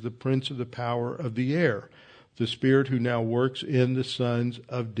identified as the prince of the power of the air, the spirit who now works in the sons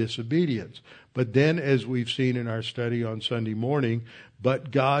of disobedience. But then, as we've seen in our study on Sunday morning,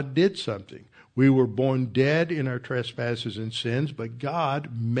 but God did something. We were born dead in our trespasses and sins, but God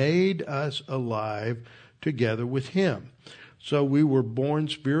made us alive together with him. So we were born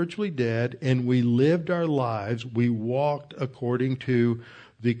spiritually dead, and we lived our lives. We walked according to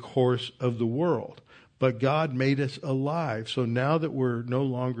the course of the world. But God made us alive. So now that we're no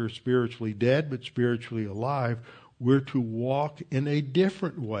longer spiritually dead, but spiritually alive, we're to walk in a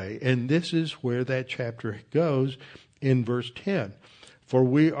different way. And this is where that chapter goes in verse 10. For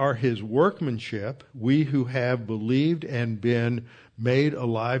we are his workmanship, we who have believed and been made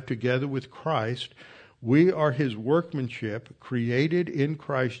alive together with Christ. We are his workmanship, created in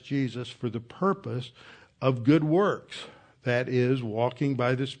Christ Jesus for the purpose of good works. That is, walking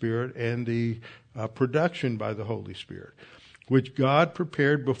by the Spirit and the production by the Holy Spirit, which God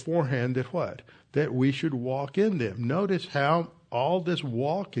prepared beforehand that what? That we should walk in them. Notice how all this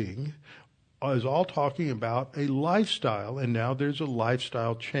walking is all talking about a lifestyle, and now there's a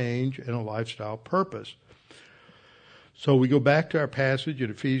lifestyle change and a lifestyle purpose. So we go back to our passage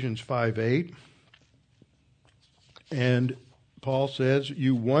in Ephesians 5:8, and Paul says,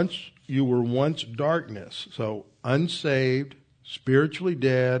 you were once darkness, so unsaved, spiritually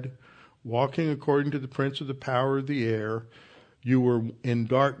dead, walking according to the prince of the power of the air. You were in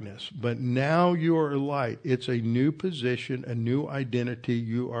darkness, but now you are light. It's a new position, a new identity.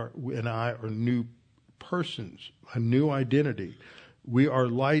 You are, and I are new persons, a new identity. We are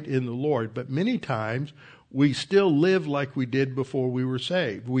light in the Lord, but many times we still live like we did before we were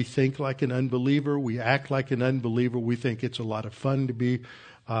saved. We think like an unbeliever. We act like an unbeliever. We think it's a lot of fun to be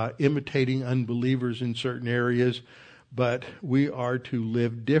imitating unbelievers in certain areas. But we are to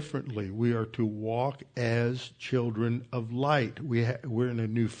live differently. We are to walk as children of light. We're in a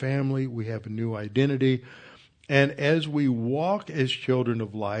new family. We have a new identity. And as we walk as children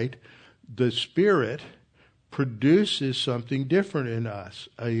of light, the Spirit produces something different in us,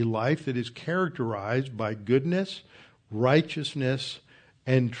 a life that is characterized by goodness, righteousness,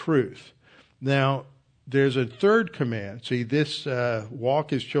 and truth. Now, there's a third command. See, this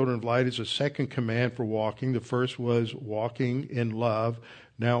walk as children of light is a second command for walking. The first was walking in love.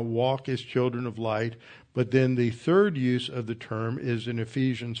 Now walk as children of light. But then the third use of the term is in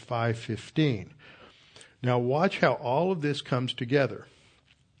Ephesians 5:15. Now watch how all of this comes together.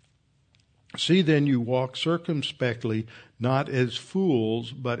 See then you walk circumspectly, not as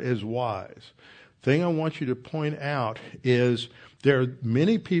fools, but as wise. The thing I want you to point out is there are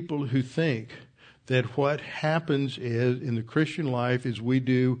many people who think that what happens is in the Christian life is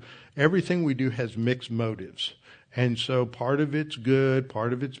everything we do has mixed motives. And so part of it's good,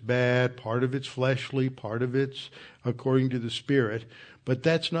 part of it's bad, part of it's fleshly, part of it's according to the Spirit. But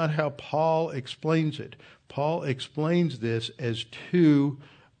that's not how Paul explains it. Paul explains this as two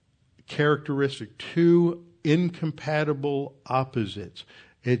incompatible opposites.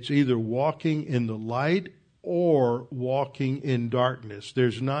 It's either walking in the light or walking in darkness.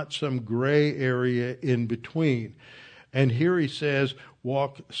 There's not some gray area in between. And here he says,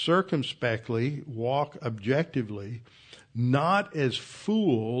 walk circumspectly, walk objectively, not as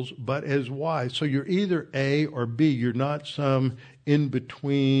fools, but as wise. So you're either A or B. You're not some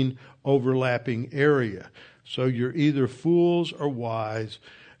in-between overlapping area. So you're either fools or wise,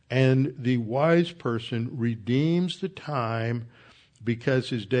 and the wise person redeems the time because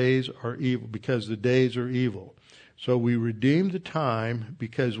the days are evil. So we redeem the time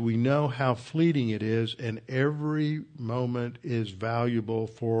because we know how fleeting it is, and every moment is valuable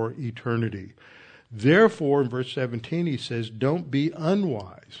for eternity. Therefore, in verse 17, he says, don't be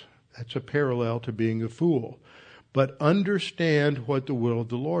unwise. That's a parallel to being a fool. But understand what the will of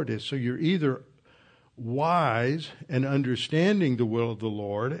the Lord is. So you're either wise and understanding the will of the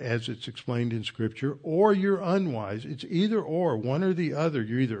Lord, as it's explained in Scripture, or you're unwise. It's either or, one or the other.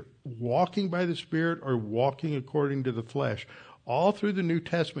 You're either walking by the Spirit or walking according to the flesh. All through the New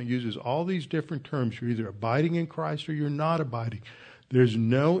Testament uses all these different terms. You're either abiding in Christ or you're not abiding. There's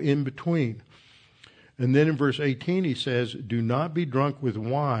no in between. And then in verse 18 he says, do not be drunk with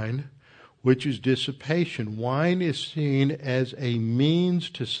wine, which is dissipation. Wine is seen as a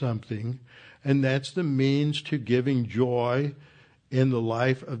means to something, and that's the means to giving joy in the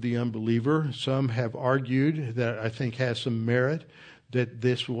life of the unbeliever. Some have argued that I think has some merit, that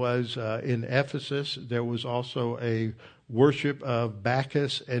this was in Ephesus. There was also a worship of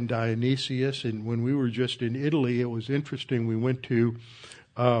Bacchus and Dionysius. And when we were just in Italy, it was interesting. We went to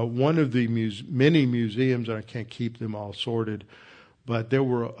one of the many museums, and I can't keep them all sorted, but there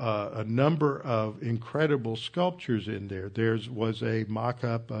were a number of incredible sculptures in there. There was a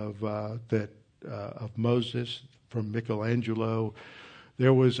mock-up of Moses from Michelangelo.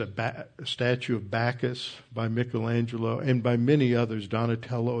 There was a statue of Bacchus by Michelangelo and by many others,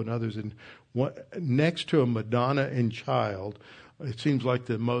 Donatello and others. And next to a Madonna and Child, it seems like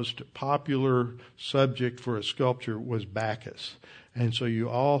the most popular subject for a sculpture was Bacchus. And so you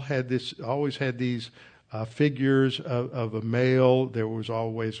always had these figures of a male. There was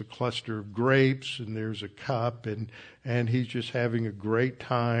always a cluster of grapes, and there's a cup, and he's just having a great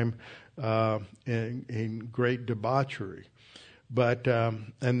time in great debauchery. But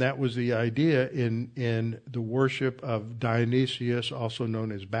and that was the idea in the worship of Dionysius, also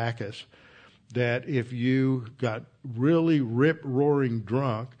known as Bacchus, that if you got really rip-roaring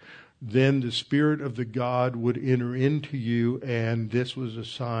drunk, then the spirit of the god would enter into you, and this was a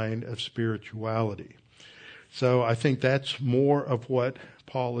sign of spirituality. So I think that's more of what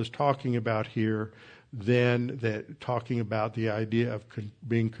Paul is talking about here than talking about the idea of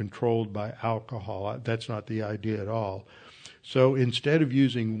being controlled by alcohol. That's not the idea at all. So instead of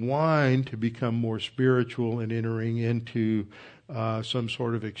using wine to become more spiritual and entering into some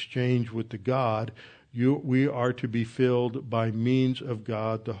sort of exchange with the God, we are to be filled by means of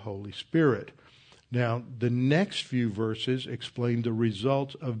God, the Holy Spirit. Now, the next few verses explain the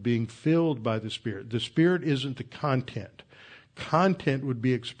results of being filled by the Spirit. The Spirit isn't the content. content would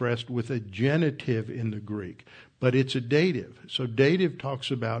be expressed with a genitive in the Greek, but it's a dative. So dative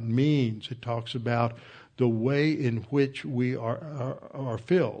talks about means. It talks about the way in which we are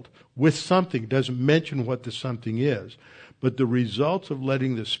filled with something. It doesn't mention what the something is, but the results of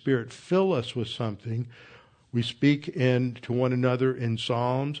letting the Spirit fill us with something. We speak to one another in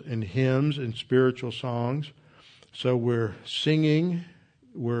psalms and hymns and spiritual songs. So we're singing,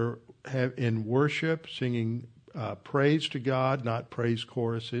 we're in worship, singing praise to God, not praise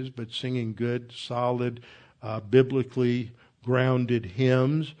choruses, but singing good, solid, biblically grounded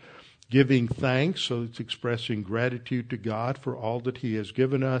hymns, giving thanks, so it's expressing gratitude to God for all that He has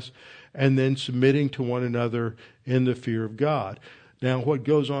given us, and then submitting to one another in the fear of God. Now, what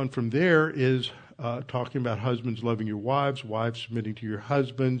goes on from there is talking about husbands loving your wives, wives submitting to your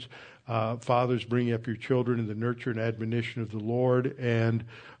husbands, fathers bringing up your children in the nurture and admonition of the Lord, and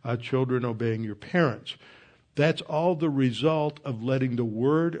children obeying your parents. That's all the result of letting the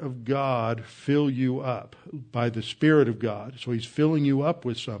Word of God fill you up by the Spirit of God. So He's filling you up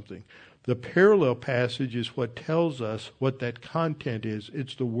with something. The parallel passage is what tells us what that content is.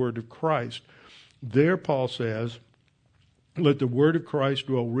 It's the Word of Christ. There, Paul says, let the Word of Christ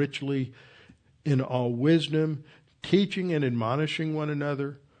dwell richly in all wisdom, teaching and admonishing one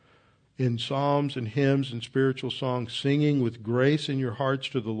another in psalms and hymns and spiritual songs, singing with grace in your hearts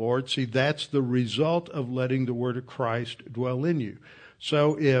to the Lord. See, that's the result of letting the Word of Christ dwell in you.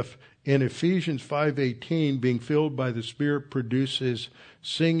 So if in Ephesians 5:18, being filled by the Spirit produces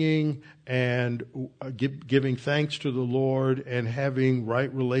singing and giving thanks to the Lord and having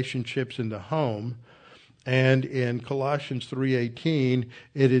right relationships in the home, and in Colossians 3:18,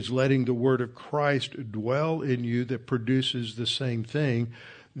 it is letting the Word of Christ dwell in you that produces the same thing,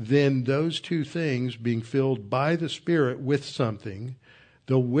 then those two things, being filled by the Spirit with something,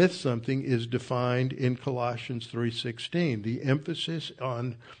 the with something is defined in Colossians 3:16. The emphasis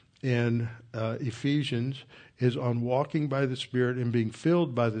in Ephesians is on walking by the Spirit and being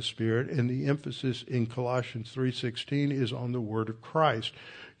filled by the Spirit, and the emphasis in Colossians 3:16 is on the Word of Christ.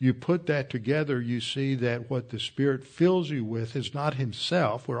 You put that together, you see that what the Spirit fills you with is not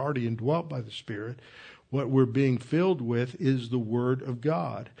Himself. We're already indwelt by the Spirit. What we're being filled with is the Word of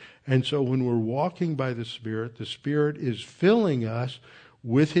God. And so when we're walking by the Spirit is filling us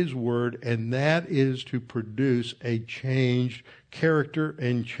with His Word, and that is to produce a changed character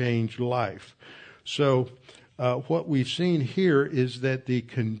and changed life. So what we've seen here is that the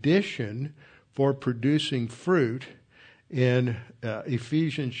condition for producing fruit in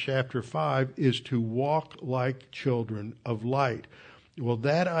Ephesians chapter 5 is to walk like children of light. Well,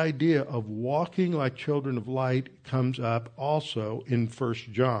 that idea of walking like children of light comes up also in 1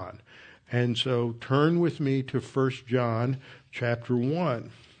 John. And so turn with me to 1 John chapter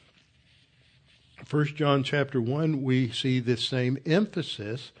 1. 1 John chapter 1, we see this same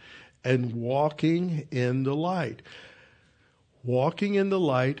emphasis and walking in the light. Walking in the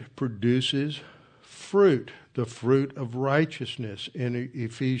light produces fruit, the fruit of righteousness in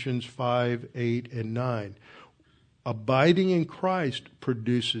Ephesians 5, 8, and 9. Abiding in Christ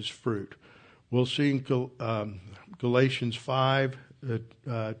produces fruit. We'll see in Galatians 5,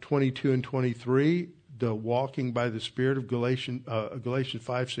 22 and 23, the walking by the Spirit of Galatians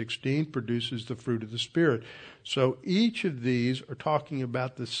 5:16 produces the fruit of the Spirit. So each of these are talking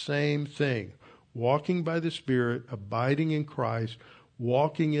about the same thing. Walking by the Spirit, abiding in Christ,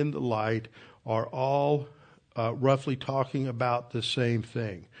 walking in the light are all roughly talking about the same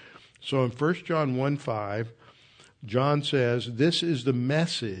thing. So in 1 John 1:5, John says, this is the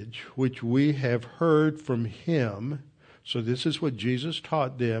message which we have heard from Him. So this is what Jesus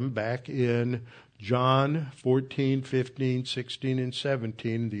taught them back in John 14, 15, 16, and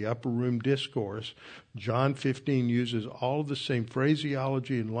 17, the upper room discourse. John 15 uses all of the same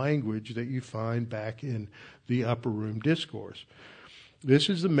phraseology and language that you find back in the upper room discourse.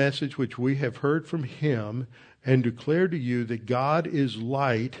 This is the message which we have heard from Him and declare to you that God is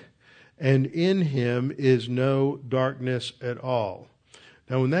light, and in Him is no darkness at all.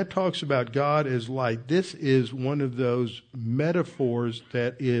 Now, when that talks about God as light, this is one of those metaphors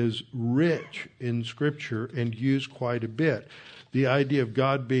that is rich in Scripture and used quite a bit. The idea of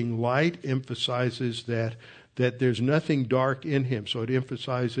God being light emphasizes that there's nothing dark in Him. So it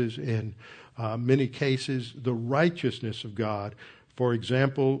emphasizes in many cases the righteousness of God. For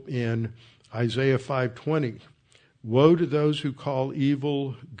example, in Isaiah 5:20, woe to those who call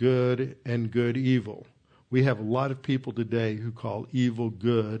evil good and good evil. We have a lot of people today who call evil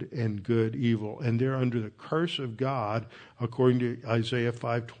good and good evil, and they're under the curse of God, according to Isaiah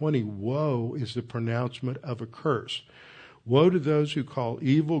 5:20. Woe is the pronouncement of a curse. Woe to those who call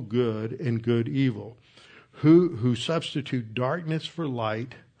evil good and good evil, who substitute darkness for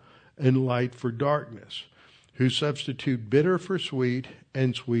light and light for darkness, who substitute bitter for sweet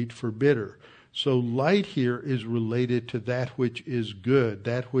and sweet for bitter. So light here is related to that which is good,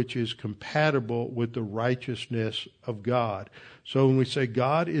 that which is compatible with the righteousness of God. So when we say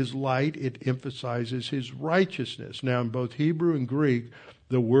God is light, it emphasizes his righteousness. Now in both Hebrew and Greek,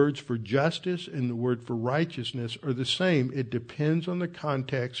 the words for justice and the word for righteousness are the same. It depends on the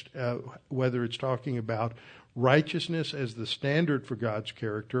context, whether it's talking about righteousness as the standard for God's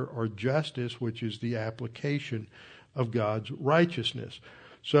character or justice, which is the application of God's righteousness.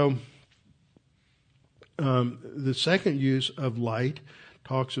 So the second use of light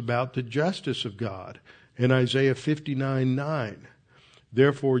talks about the justice of God. In Isaiah 59:9,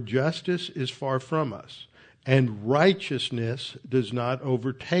 therefore justice is far from us, and righteousness does not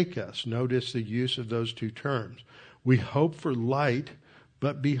overtake us. Notice the use of those two terms. We hope for light,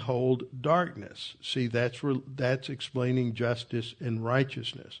 but behold darkness. See, that's explaining justice and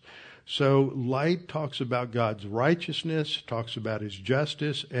righteousness. So light talks about God's righteousness, talks about his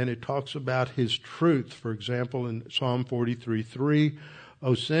justice, and it talks about his truth. For example, in Psalm 43:3,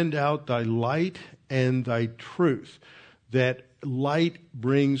 O send out thy light and thy truth. That light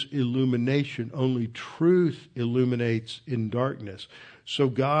brings illumination. Only truth illuminates in darkness. So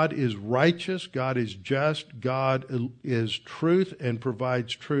God is righteous, God is just, God is truth and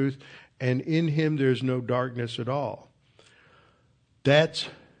provides truth, and in him there's no darkness at all. That's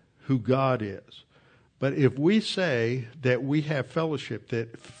who God is. But if we say that we have fellowship,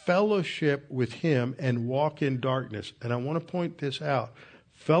 that fellowship with him and walk in darkness, and I want to point this out,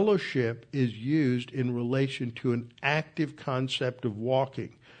 fellowship is used in relation to an active concept of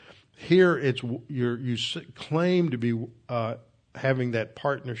walking. Here it's you claim to be having that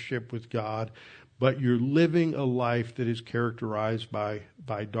partnership with God, but you're living a life that is characterized by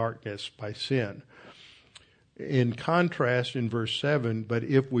darkness, by sin. In contrast, in verse 7, but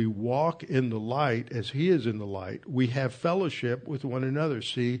if we walk in the light as he is in the light, we have fellowship with one another.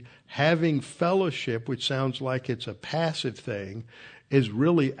 See, having fellowship, which sounds like it's a passive thing, is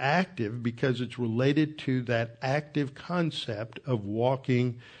really active because it's related to that active concept of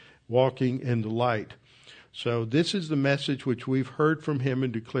walking in the light. So this is the message which we've heard from him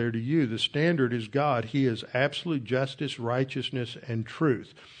and declare to you. The standard is God. He is absolute justice, righteousness, and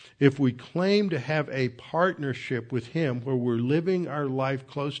truth. If we claim to have a partnership with him where we're living our life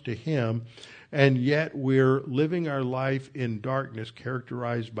close to him, and yet we're living our life in darkness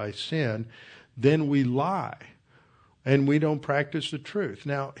characterized by sin, then we lie and we don't practice the truth.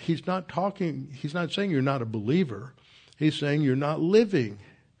 Now, he's not saying you're not a believer. He's saying you're not living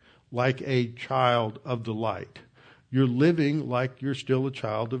like a child of the light. You're living like you're still a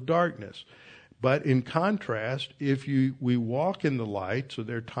child of darkness. But in contrast, if we walk in the light, so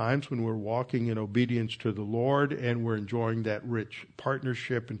there are times when we're walking in obedience to the Lord and we're enjoying that rich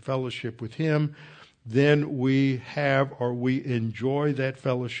partnership and fellowship with him, then we enjoy that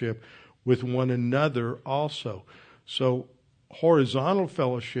fellowship with one another also. So horizontal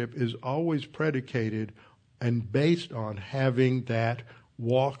fellowship is always predicated and based on having that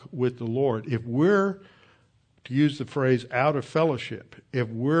walk with the Lord. If we're, to use the phrase, out of fellowship, if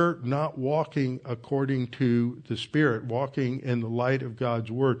we're not walking according to the Spirit, walking in the light of God's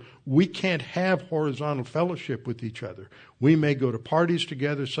Word, we can't have horizontal fellowship with each other. We may go to parties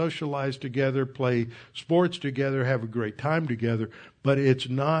together, socialize together, play sports together, have a great time together, but it's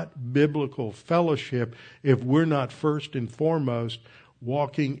not biblical fellowship if we're not first and foremost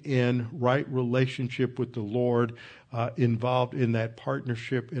walking in right relationship with the Lord, involved in that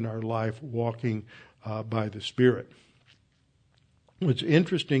partnership in our life, walking by the Spirit. What's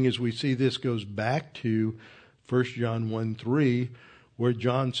interesting is we see this goes back to 1 John 1:3, where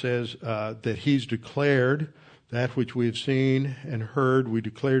John says that he's declared that which we have seen and heard, we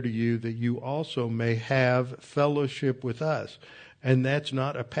declare to you, that you also may have fellowship with us. And that's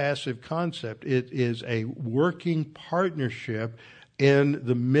not a passive concept. It is a working partnership in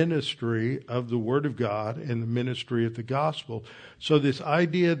the ministry of the Word of God and the ministry of the gospel. So this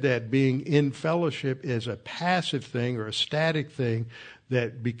idea that being in fellowship is a passive thing or a static thing,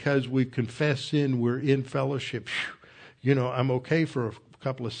 that because we confess sin, we're in fellowship, I'm okay for a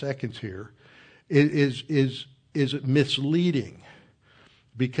couple of seconds here, is misleading,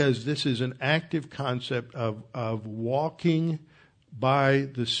 because this is an active concept of walking by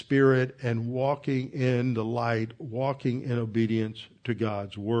the Spirit and walking in the light, walking in obedience to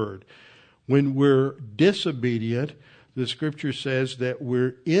God's Word. When we're disobedient, the Scripture says that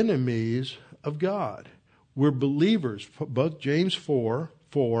we're enemies of God. We're believers. Both James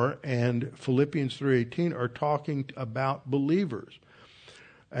 4:4 and Philippians 3:18 are talking about believers.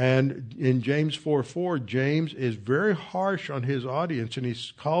 And in James 4:4, James is very harsh on his audience, and he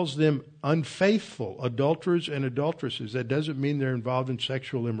calls them unfaithful, adulterers and adulteresses. That doesn't mean they're involved in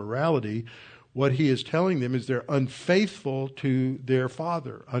sexual immorality. What he is telling them is they're unfaithful to their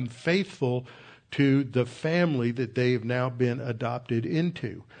father, unfaithful to the family that they have now been adopted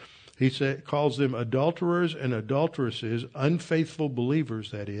into. He calls them adulterers and adulteresses, unfaithful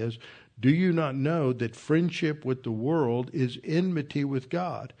believers, that is. Do you not know that friendship with the world is enmity with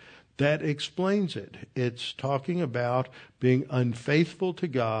God? That explains it. It's talking about being unfaithful to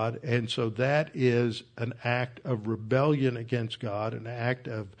God, and so that is an act of rebellion against God, an act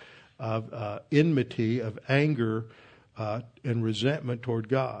of enmity, of anger and resentment toward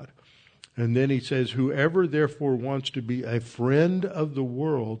God. And then he says, whoever therefore wants to be a friend of the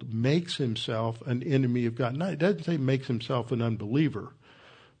world makes himself an enemy of God. Now, it doesn't say makes himself an unbeliever,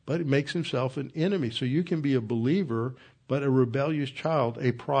 but it makes himself an enemy. So you can be a believer, but a rebellious child,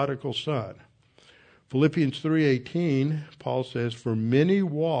 a prodigal son. Philippians 3:18, Paul says, for many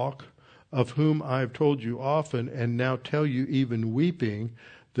walk, of whom I have told you often, and now tell you even weeping,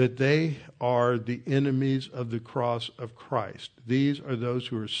 that they are the enemies of the cross of Christ. These are those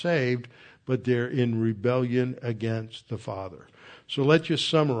who are saved, but they're in rebellion against the Father. So let's just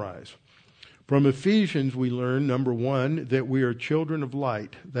summarize. From Ephesians, we learn, number one, that we are children of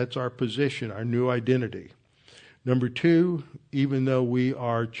light. That's our position, our new identity. Number two, even though we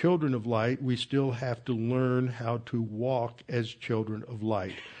are children of light, we still have to learn how to walk as children of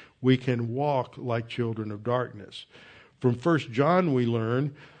light. We can walk like children of darkness. From 1 John, we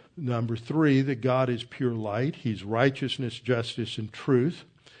learn, number three, that God is pure light. He's righteousness, justice, and truth.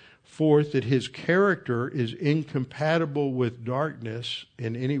 Fourth, that his character is incompatible with darkness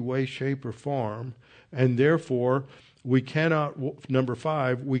in any way, shape, or form. And therefore, we cannot, number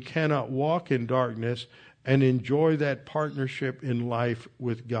five, we cannot walk in darkness and enjoy that partnership in life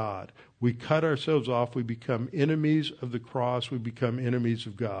with God. We cut ourselves off. We become enemies of the cross. We become enemies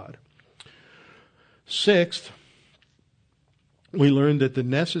of God. Sixth, we learn that the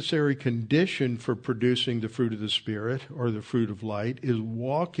necessary condition for producing the fruit of the Spirit, or the fruit of light, is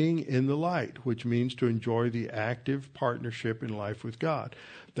walking in the light, which means to enjoy the active partnership in life with God.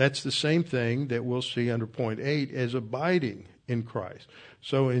 That's the same thing that we'll see under point 8 as abiding in Christ.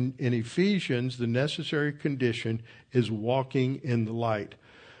 So in Ephesians, the necessary condition is walking in the light.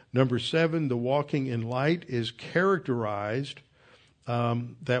 Number 7, the walking in light is characterized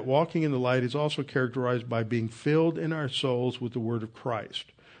that walking in the light is also characterized by being filled in our souls with the Word of Christ.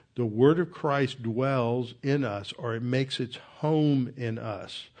 The Word of Christ dwells in us, or it makes its home in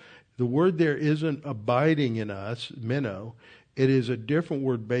us. The word there isn't abiding in us, meno. It is a different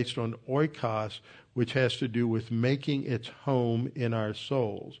word based on oikos, which has to do with making its home in our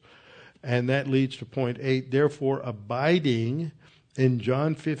souls. And that leads to point 8. Therefore, abiding in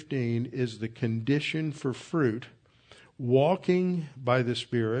John 15 is the condition for fruit. Walking by the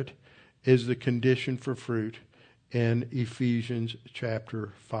Spirit is the condition for fruit in Ephesians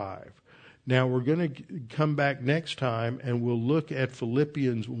chapter 5. Now we're going to come back next time and we'll look at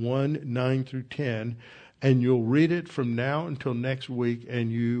Philippians 1, 9 through 10, and you'll read it from now until next week,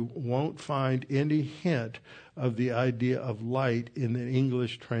 and you won't find any hint of the idea of light in the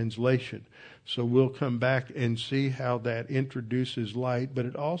English translation. So we'll come back and see how that introduces light, but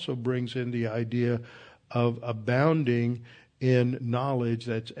it also brings in the idea of abounding in knowledge,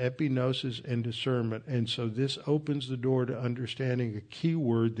 that's epignosis and discernment. And so this opens the door to understanding a key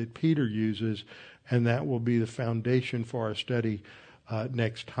word that Peter uses, and that will be the foundation for our study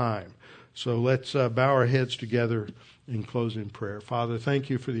next time. So let's bow our heads together and close in prayer. Father, thank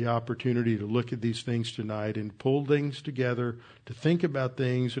you for the opportunity to look at these things tonight and pull things together, to think about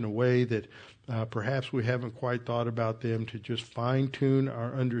things in a way that perhaps we haven't quite thought about them, to just fine-tune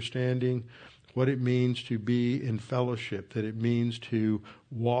our understanding, what it means to be in fellowship, that it means to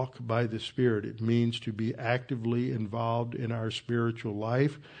walk by the Spirit. It means to be actively involved in our spiritual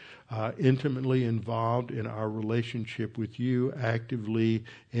life, intimately involved in our relationship with you, actively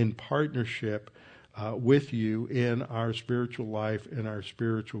in partnership with you in our spiritual life and our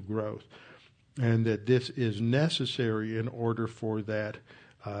spiritual growth. And that this is necessary in order for that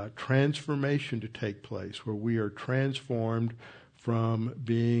transformation to take place, where we are transformed from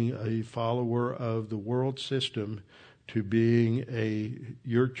being a follower of the world system to being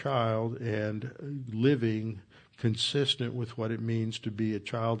your child and living consistent with what it means to be a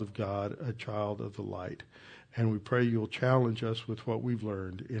child of God, a child of the light. And we pray you'll challenge us with what we've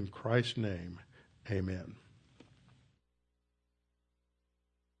learned. In Christ's name, amen.